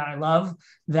attorney that I love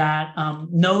that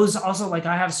knows also, I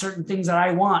have certain things that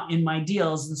I want in my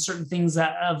deals and certain things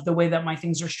that of the way that my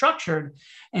things are structured.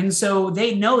 And so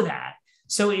they know that.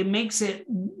 So it makes it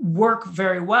work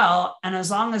very well. And as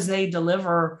long as they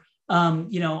deliver on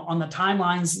the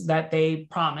timelines that they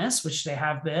promise, which they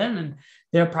have been, and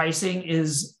their pricing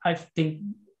is, I think,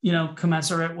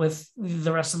 commensurate with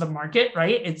the rest of the market,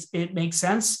 right? It makes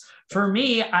sense for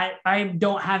me. I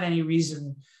don't have any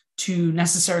reason to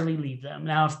necessarily leave them.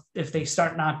 Now, if they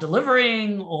start not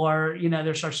delivering, or,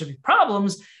 there starts to be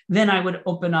problems, then I would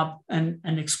open up and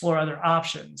explore other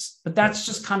options. But that's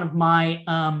just kind of my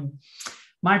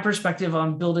perspective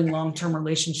on building long-term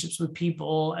relationships with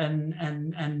people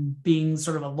and being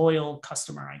sort of a loyal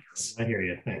customer, I guess. I hear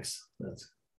you. Thanks.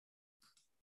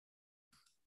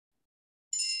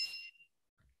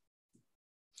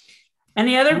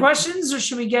 Any other questions, or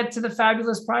should we get to the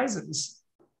fabulous prizes?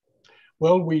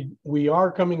 Well, we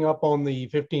are coming up on the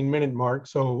 15-minute mark,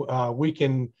 so we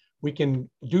can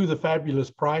do the fabulous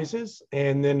prizes,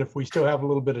 and then if we still have a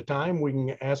little bit of time, we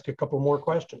can ask a couple more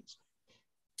questions.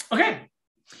 Okay,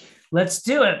 let's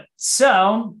do it.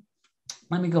 So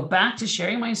let me go back to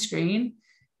sharing my screen.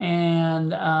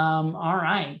 And all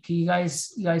right, can you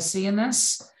guys seeing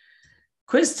this?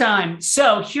 Quiz time.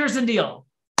 So here's the deal.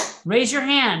 Raise your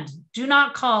hand. Do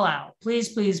not call out. Please,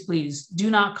 please, please do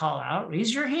not call out.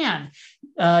 Raise your hand.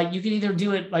 You can either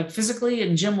do it like physically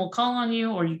and Jim will call on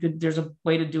you, or there's a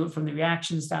way to do it from the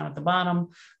reactions down at the bottom,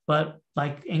 but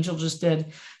like Angel just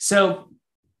did. So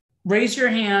raise your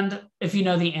hand if you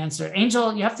know the answer.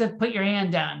 Angel, you have to put your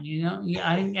hand down.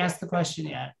 I didn't ask the question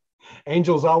yet.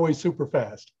 Angel's always super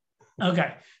fast.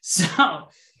 Okay, so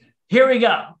here we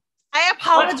go. I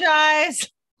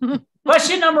apologize.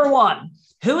 Question number 1.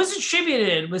 Who is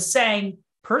attributed with saying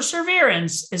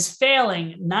perseverance is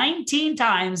failing 19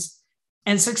 times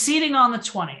and succeeding on the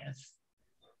 20th?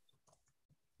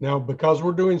 Now, because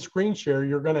we're doing screen share,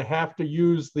 you're going to have to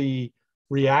use the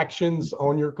reactions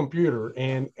on your computer.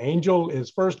 And Angel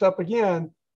is first up again.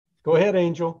 Go ahead,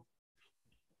 Angel.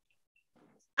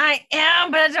 I am,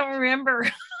 but I don't remember.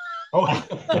 Oh.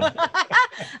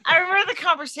 I remember the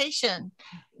conversation.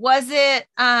 Was it,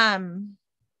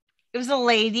 it was a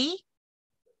lady?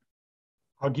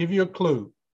 I'll give you a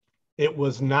clue. It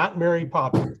was not Mary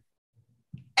Poppins.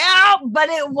 Oh, but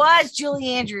it was Julie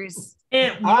Andrews.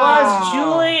 It was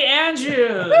Julie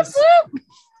Andrews.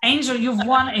 Angel, you've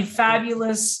won a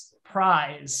fabulous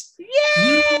prize.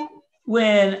 Yay! You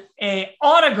win an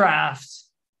autographed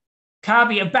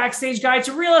copy of Backstage Guide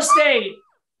to Real Estate.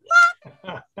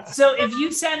 So if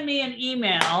you send me an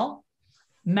email,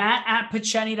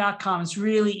 matt@paceni.com, it's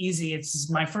really easy. It's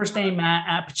my first name,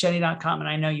 matt@paceni.com, and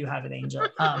I know you have it, Angel.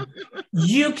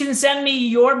 You can send me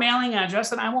your mailing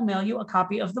address, and I will mail you a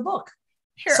copy of the book.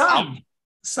 Here,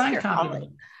 Signed copy.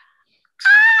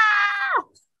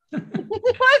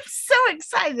 I'm so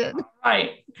excited.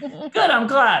 Right. Good. I'm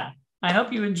glad. I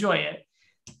hope you enjoy it.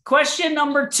 Question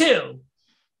number 2.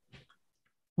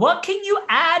 What can you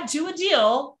add to a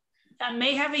deal that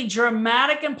may have a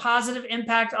dramatic and positive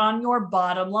impact on your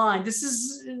bottom line? This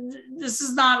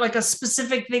is not like a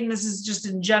specific thing. This is just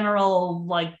in general,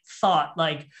 like thought,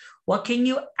 like what can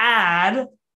you add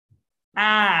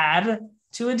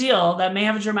to a deal that may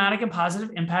have a dramatic and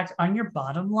positive impact on your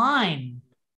bottom line?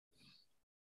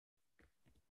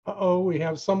 Uh-oh, we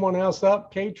have someone else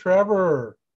up. Kate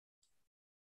Trevor.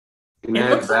 Can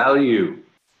add value.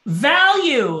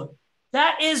 Value.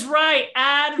 That is right.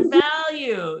 Add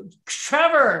value.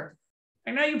 Trevor,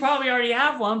 I know you probably already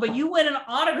have one, but you win an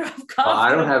autographed copy. Oh,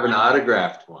 I don't have an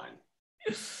autographed one.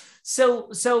 So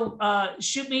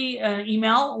shoot me an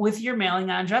email with your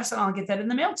mailing address and I'll get that in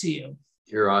the mail to you.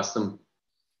 You're awesome.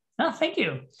 Oh, thank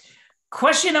you.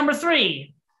 Question number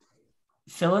 3.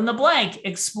 Fill in the blank.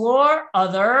 Explore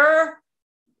other.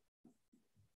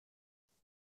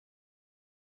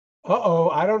 Uh-oh,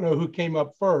 I don't know who came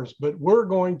up first, but we're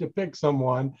going to pick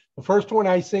someone. The first one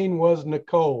I seen was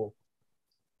Nicole.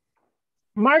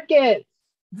 Market.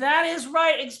 That is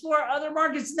right. Explore other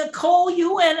markets. Nicole,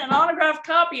 you win an autographed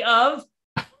copy of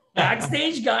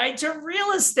Backstage Guide to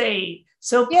Real Estate.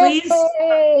 So please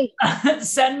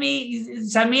send me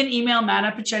an email,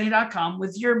 matt@paceni.com,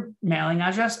 with your mailing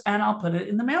address, and I'll put it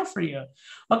in the mail for you.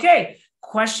 Okay,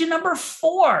 question number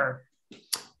 4.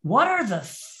 What are the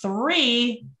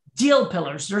 3 deal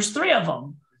pillars? There's 3 of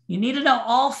them. You need to know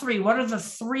all 3. What are the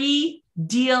 3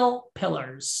 deal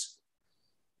pillars?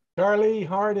 Charlie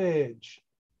Hardage.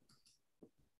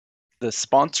 The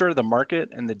sponsor, the market,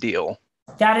 and the deal.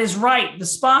 That is right. The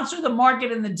sponsor, the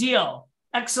market, and the deal.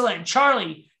 Excellent.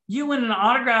 Charlie, you win an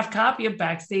autographed copy of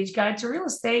Backstage Guide to Real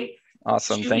Estate.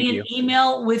 Awesome. Thank you. Shoot me an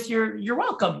email with you're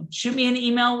welcome. Shoot me an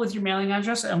email with your mailing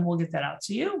address and we'll get that out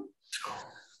to you.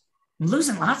 I'm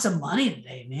losing lots of money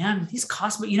today, man. These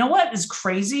cost, but you know what is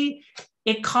crazy?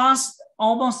 It costs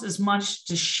almost as much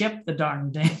to ship the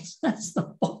darn things as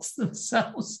the books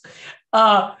themselves.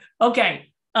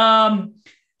 Okay.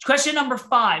 Question number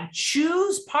 5.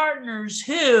 Choose partners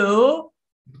who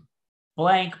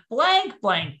blank, blank,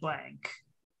 blank, blank.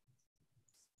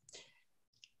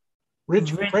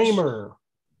 Rich Kramer.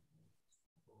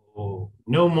 Oh,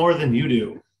 know more than you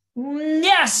do.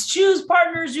 Yes, choose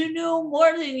partners who knew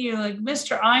more than you, like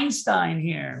Mr. Einstein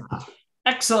here.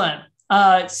 Excellent.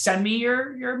 Send me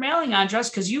your mailing address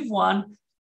because you've won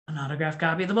an autographed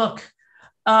copy of the book.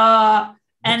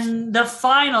 And the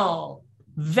final,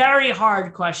 very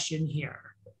hard question here.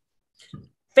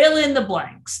 Fill in the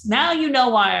blanks. Now you know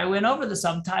why I went over the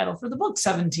subtitle for the book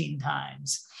 17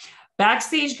 times.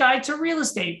 Backstage Guide to Real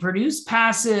Estate, produce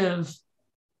passive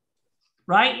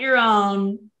write your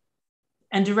own,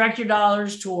 and direct your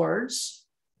dollars towards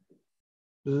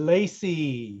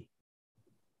Lacey.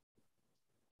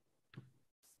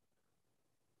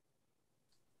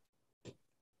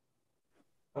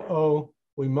 Uh-oh,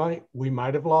 we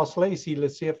might have lost Lacey.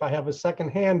 Let's see if I have a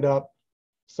second hand up.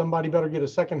 Somebody better get a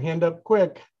second hand up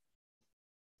quick.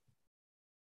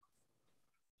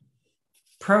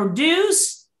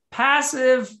 Produce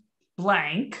passive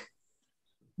blank,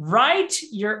 write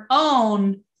your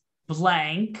own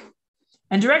blank,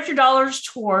 and direct your dollars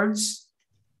towards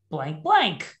blank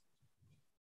blank.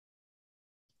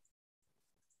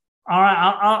 All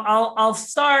right, I'll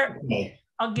start.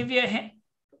 I'll give you a hint.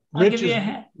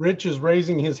 Rich is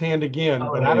raising his hand again,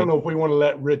 but I don't know if we want to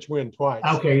let Rich win twice.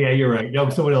 Okay, yeah, you're right. No,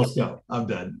 someone else go. I'm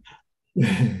done.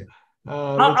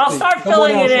 I'll start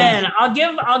filling it in. I'll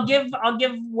give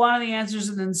one of the answers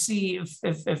and then see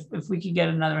if we can get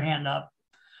another hand up.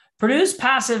 Produce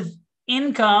passive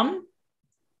income.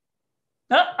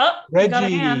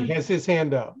 Reggie has his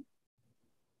hand up.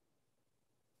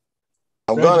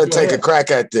 I'm going to take a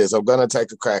crack at this.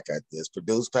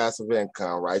 Produce passive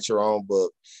income, write your own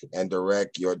book, and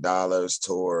direct your dollars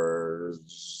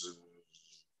towards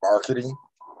marketing.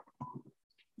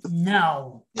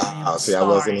 No. I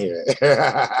wasn't here.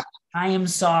 I am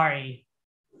sorry.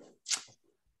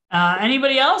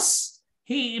 Anybody else?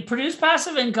 He produced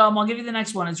passive income. I'll give you the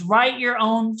next one. It's write your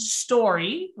own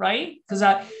story, right? Because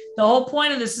the whole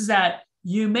point of this is that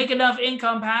you make enough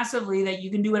income passively that you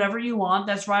can do whatever you want.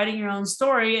 That's writing your own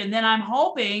story. And then I'm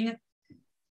hoping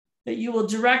that you will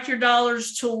direct your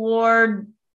dollars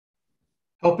toward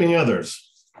helping others.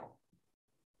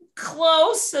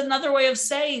 Close. Another way of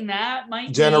saying that might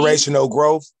be generational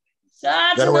growth.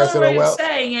 That's another way of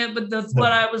saying it. But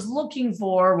what I was looking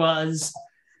for was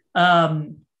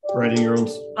writing your own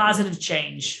positive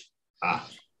change.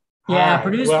 Yeah, right.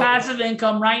 Produce passive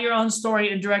income, write your own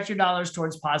story, and direct your dollars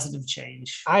towards positive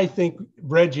change. I think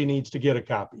Reggie needs to get a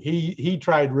copy. He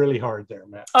tried really hard there,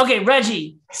 Matt. Okay,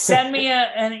 Reggie, send me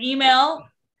an email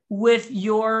with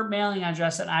your mailing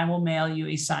address, and I will mail you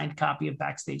a signed copy of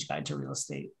Backstage Guide to Real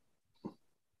Estate.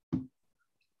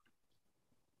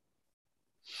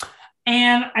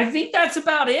 And I think that's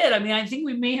about it. I mean, I think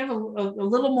we may have a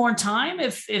little more time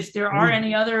if there are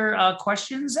any other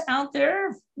questions out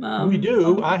there. We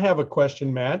do. I have a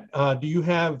question, Matt. Do you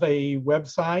have a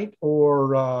website,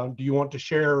 or do you want to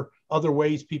share other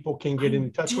ways people can get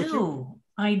in touch with you?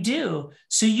 I do.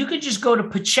 So you could just go to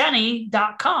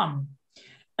Picheny.com.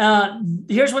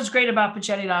 Here's what's great about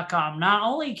Picheny.com. Not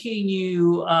only can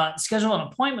you schedule an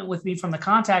appointment with me from the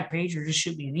contact page or just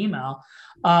shoot me an email,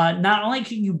 not only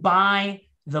can you buy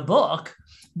the book,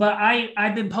 but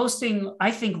I've been posting, I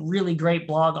think, really great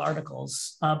blog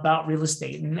articles about real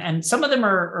estate. And some of them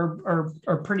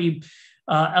are pretty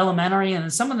elementary,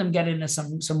 and some of them get into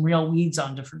some real weeds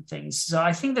on different things. So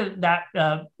I think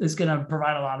that is going to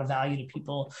provide a lot of value to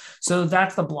people. So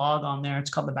that's the blog on there.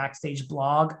 It's called the Backstage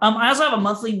Blog. I also have a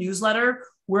monthly newsletter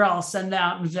where I'll send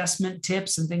out investment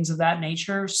tips and things of that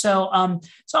nature. So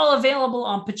it's all available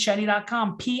on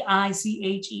Picheny.com, Picheny.com.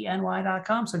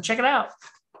 So check it out.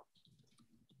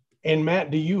 And Matt,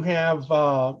 do you have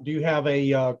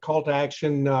a call to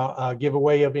action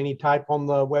giveaway of any type on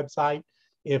the website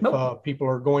if people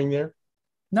are going there?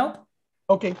 Nope.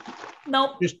 Okay.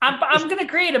 Nope. I'm going to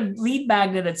create a lead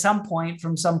magnet at some point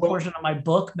from some portion of my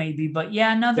book, maybe. But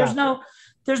yeah, no, there's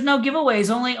no giveaways.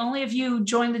 Only if you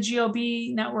join the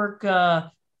GOB network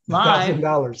live.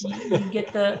 $1,000. You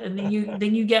get then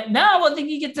you get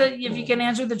if you can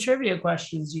answer the trivia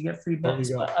questions, you get free books.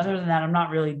 But other than that, I'm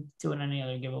not really doing any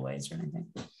other giveaways or anything.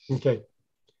 Okay.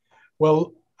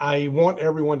 Well, I want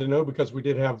everyone to know, because we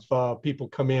did have people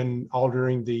come in all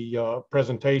during the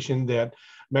presentation, that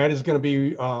Matt is going to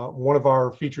be one of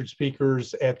our featured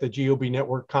speakers at the GOB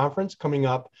Network Conference coming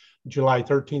up July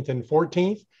 13th and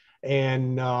 14th,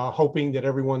 and hoping that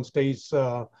everyone stays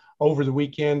over the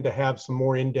weekend to have some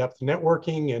more in-depth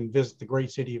networking and visit the great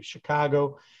city of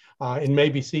Chicago, and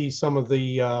maybe see some of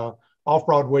the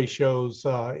off-Broadway shows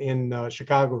in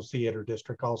Chicago's theater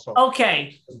district also.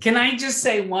 Okay, can I just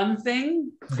say one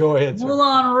thing? Go ahead, sir.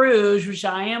 Moulin Rouge, which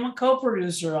I am a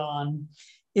co-producer on,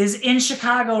 is in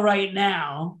Chicago right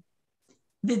now.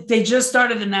 They just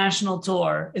started the national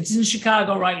tour. It's in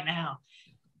Chicago right now.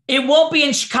 It won't be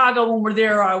in Chicago when we're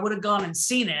there, or I would have gone and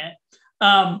seen it.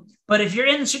 But if you're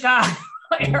in the Chicago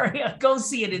area, go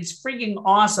see it. It's freaking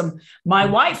awesome. My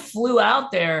wife flew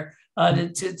out there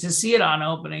to see it on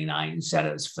opening night and said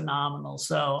it was phenomenal.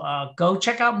 So go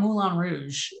check out Moulin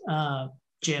Rouge,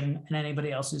 Jim, and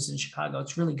anybody else who's in Chicago.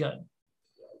 It's really good.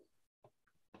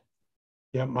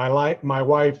 Yeah, my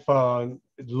wife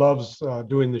loves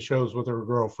doing the shows with her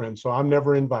girlfriend. So I'm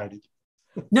never invited.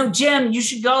 No, Jim, you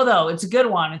should go though. It's a good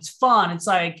one. It's fun.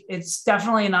 It's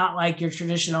definitely not like your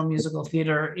traditional musical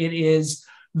theater. It is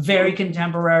very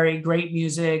contemporary, great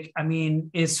music. I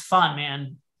mean, it's fun,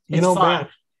 man. It's fun. Matt,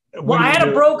 well, I had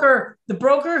a broker, the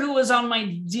broker who was on my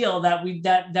deal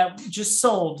that just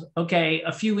sold,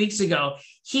 a few weeks ago.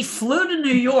 He flew to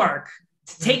New York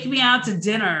to take me out to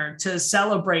dinner to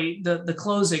celebrate the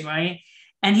closing, right?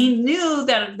 And he knew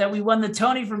that we won the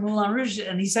Tony for Moulin Rouge,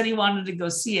 and he said he wanted to go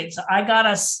see it. So I got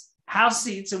us house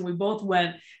seats, and we both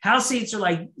went. House seats are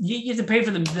like, you have to pay for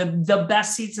them. The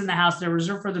best seats in the house. They're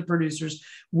reserved for the producers.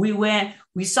 We went,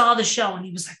 we saw the show, and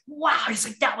he was like, wow. He's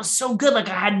like, that was so good. Like,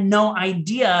 I had no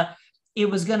idea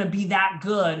it was going to be that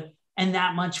good and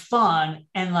that much fun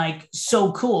and like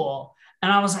so cool.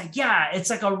 And I was like, yeah,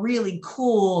 it's like a really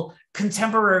cool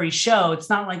contemporary show. It's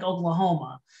not like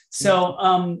Oklahoma. So,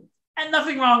 and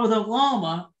nothing wrong with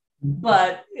Oklahoma,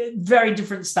 but very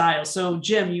different style. So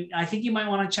Jim, I think you might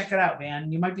want to check it out,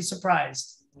 man. You might be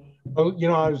surprised. Well,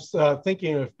 I was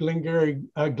thinking if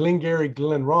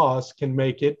Glenn Ross can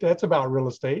make it, that's about real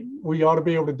estate. We ought to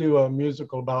be able to do a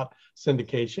musical about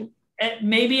syndication. And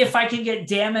maybe if I can get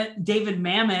David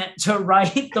Mamet to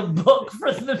write the book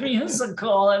for the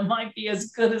musical, it might be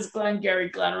as good as Glenn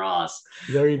Ross.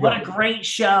 There you go. What a great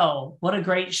show. What a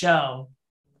great show.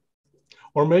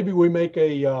 Or maybe we make an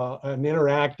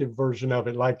interactive version of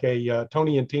it, like a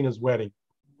Tony and Tina's wedding.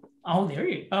 Oh, there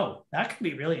you go. Oh, that could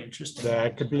be really interesting.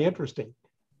 That could be interesting.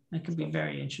 That could be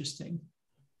very interesting.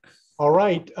 All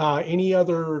right. Any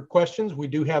other questions? We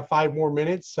do have 5 more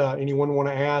minutes. Anyone want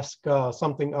to ask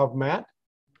something of Matt?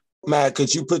 Matt,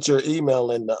 could you put your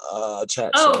email in the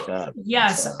chat? Oh,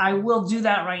 yes, I will do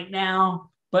that right now.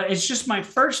 But it's just my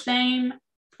first name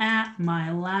at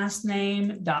my last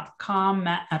name.com,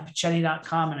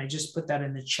 matt@pacetti.com, and I just put that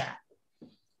in the chat.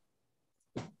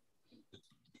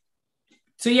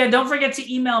 So yeah, don't forget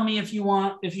to email me if you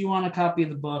want a copy of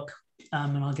the book,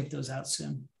 and I'll get those out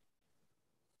soon.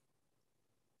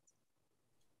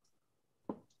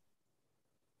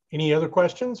 Any other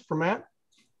questions for Matt?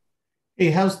 Hey,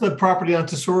 how's the property on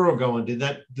Tesoro going? Did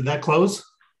that close?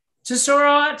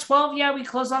 Tesoro at 12, yeah, we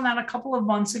closed on that a couple of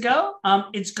months ago.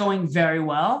 It's going very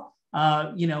well.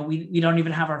 We don't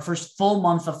even have our first full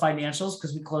month of financials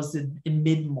because we closed in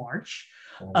mid-March.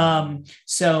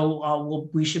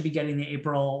 We should be getting the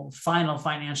April final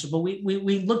financial, but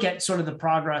we look at sort of the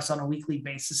progress on a weekly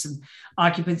basis, and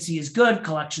occupancy is good.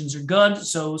 Collections are good.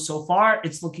 So far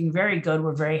it's looking very good.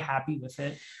 We're very happy with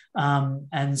it.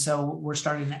 And so we're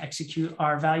starting to execute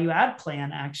our value add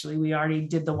plan. Actually, we already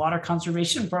did the water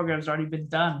conservation program. It's already been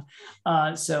done.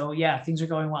 So yeah, things are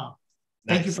going well.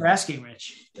 Nice. Thank you for asking,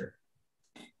 Rich. Sure.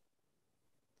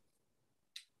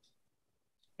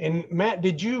 And Matt,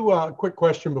 did you, quick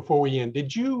question before we end,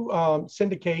 did you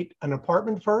syndicate an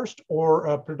apartment first or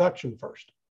a production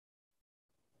first?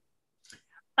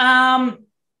 Apartment.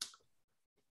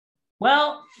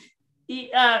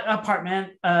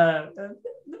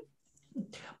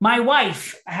 My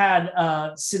wife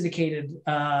had syndicated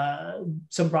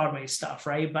some Broadway stuff,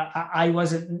 right? But I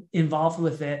wasn't involved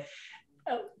with it.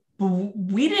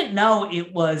 We didn't know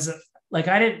it was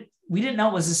we didn't know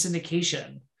it was a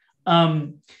syndication.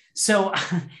 So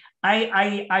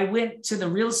I went to the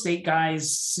real estate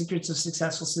guys' Secrets of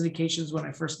Successful Syndications when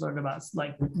I first learned about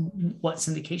like what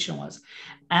syndication was.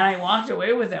 And I walked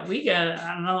away with that weekend.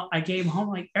 I don't know. I came home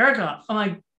like, Erica, I'm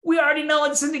like, we already know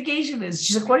what syndication is.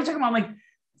 She's like, what are you talking about? I'm like,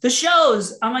 the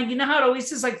shows. I'm like, you know how it always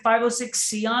says like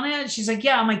 506C on it? She's like,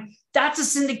 yeah. I'm like, that's a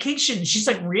syndication. She's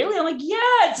like, really? I'm like,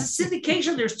 yeah, it's a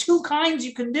syndication. There's 2 kinds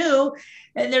you can do.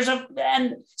 And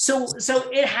so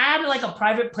it had like a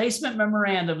private placement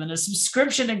memorandum and a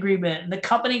subscription agreement and the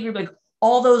company agreement, like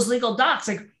all those legal docs.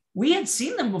 Like we had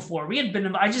seen them before. We had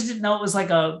been, I just didn't know it was like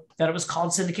that it was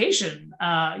called syndication.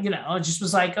 It just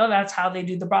was like, oh, that's how they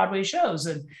do the Broadway shows.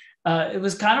 And it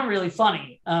was kind of really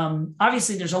funny.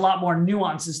 Obviously there's a lot more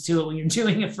nuances to it when you're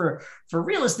doing it for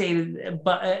real estate,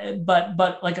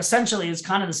 but like essentially it's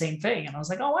kind of the same thing. And I was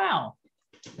like, oh, wow.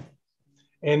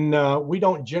 And we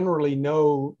don't generally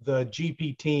know the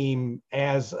GP team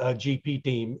as a GP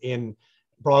team in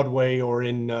Broadway or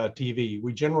in TV.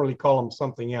 We generally call them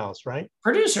something else, right?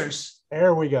 Producers.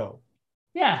 There we go.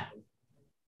 Yeah.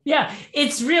 Yeah.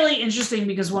 It's really interesting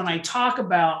because when I talk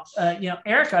about,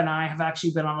 Erica and I have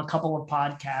actually been on a couple of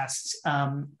podcasts.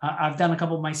 I've done a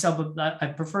couple myself, but I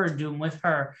prefer to do them with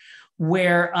her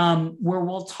where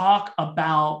we'll talk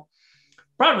about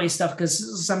Broadway stuff,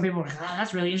 because some people are like, oh,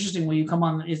 that's really interesting. Will you come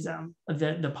on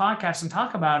the podcast and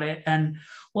talk about it? And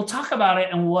we'll talk about it.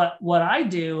 And what I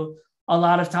do a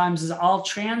lot of times is I'll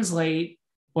translate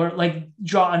or like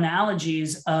draw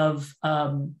analogies of,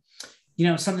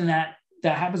 something that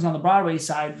happens on the Broadway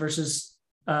side versus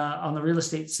on the real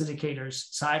estate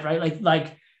syndicators side, right?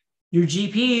 Like your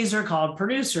GPs are called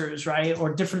producers, right?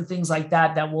 Or different things like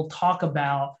that we'll talk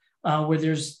about where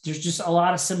there's just a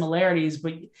lot of similarities,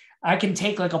 but I can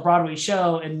take like a Broadway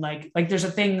show and like there's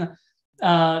a thing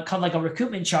called like a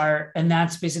recoupment chart, and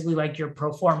that's basically like your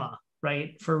pro forma,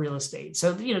 right, for real estate.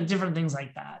 So different things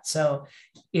like that. So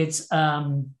it's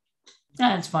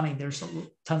it's funny. There's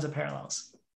tons of parallels.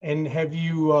 And have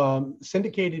you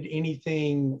syndicated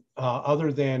anything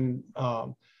other than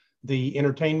the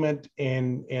entertainment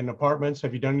and apartments?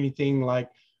 Have you done anything like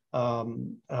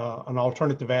an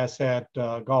alternative asset,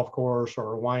 golf course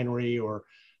or a winery or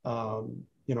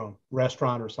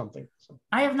restaurant or something? So.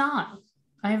 I have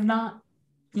not.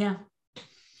 Yeah.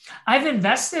 I've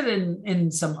invested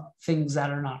in some things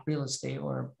that are not real estate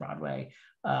or Broadway,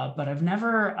 but I've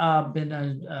never been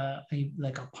a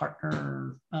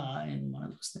partner in one of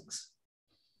those things.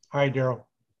 All right, Daryl.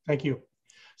 Thank you.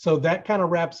 So that kind of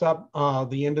wraps up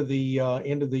the end of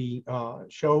the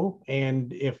show.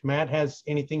 And if Matt has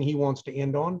anything he wants to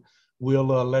end on, we'll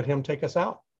let him take us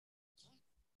out.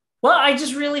 Well, I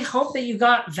just really hope that you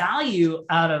got value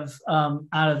out of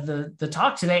the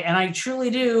talk today, and I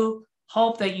truly do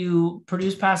hope that you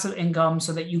produce passive income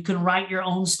so that you can write your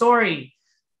own story,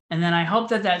 and then I hope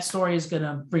that story is going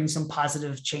to bring some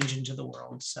positive change into the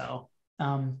world. So,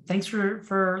 thanks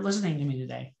for listening to me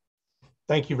today.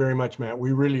 Thank you very much, Matt.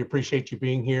 We really appreciate you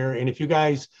being here. And if you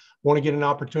guys want to get an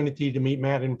opportunity to meet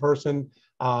Matt in person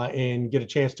and get a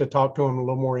chance to talk to him a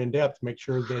little more in depth, make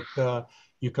sure that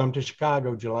you come to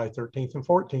Chicago July 13th and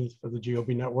 14th for the GOB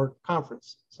Network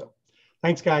Conference. So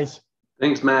thanks, guys.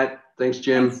 Thanks, Matt. Thanks,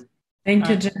 Jim. Thank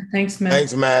you, Jim. Thanks, Matt.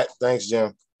 Thanks, Matt. Thanks,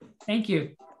 Jim. Thank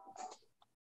you.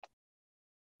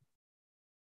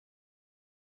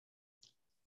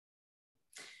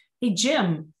 Hey,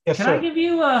 Jim, yes, can sir. I give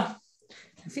you I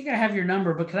think I have your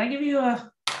number, but can I give you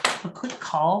a quick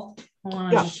call? I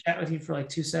want to just chat with you for like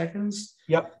 2 seconds.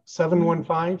 Yep,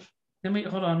 715. Let me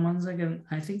hold on 1 second.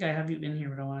 I think I have you in here,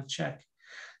 but I want to check.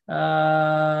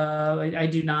 I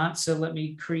do not. So let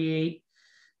me create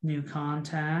new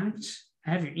contact. I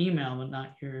have your email, but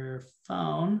not your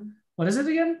phone. What is it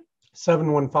again?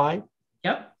 715.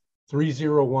 Yep.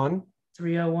 301.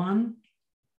 301.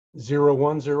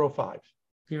 0105.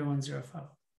 0105.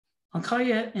 I'll call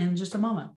you in just a moment.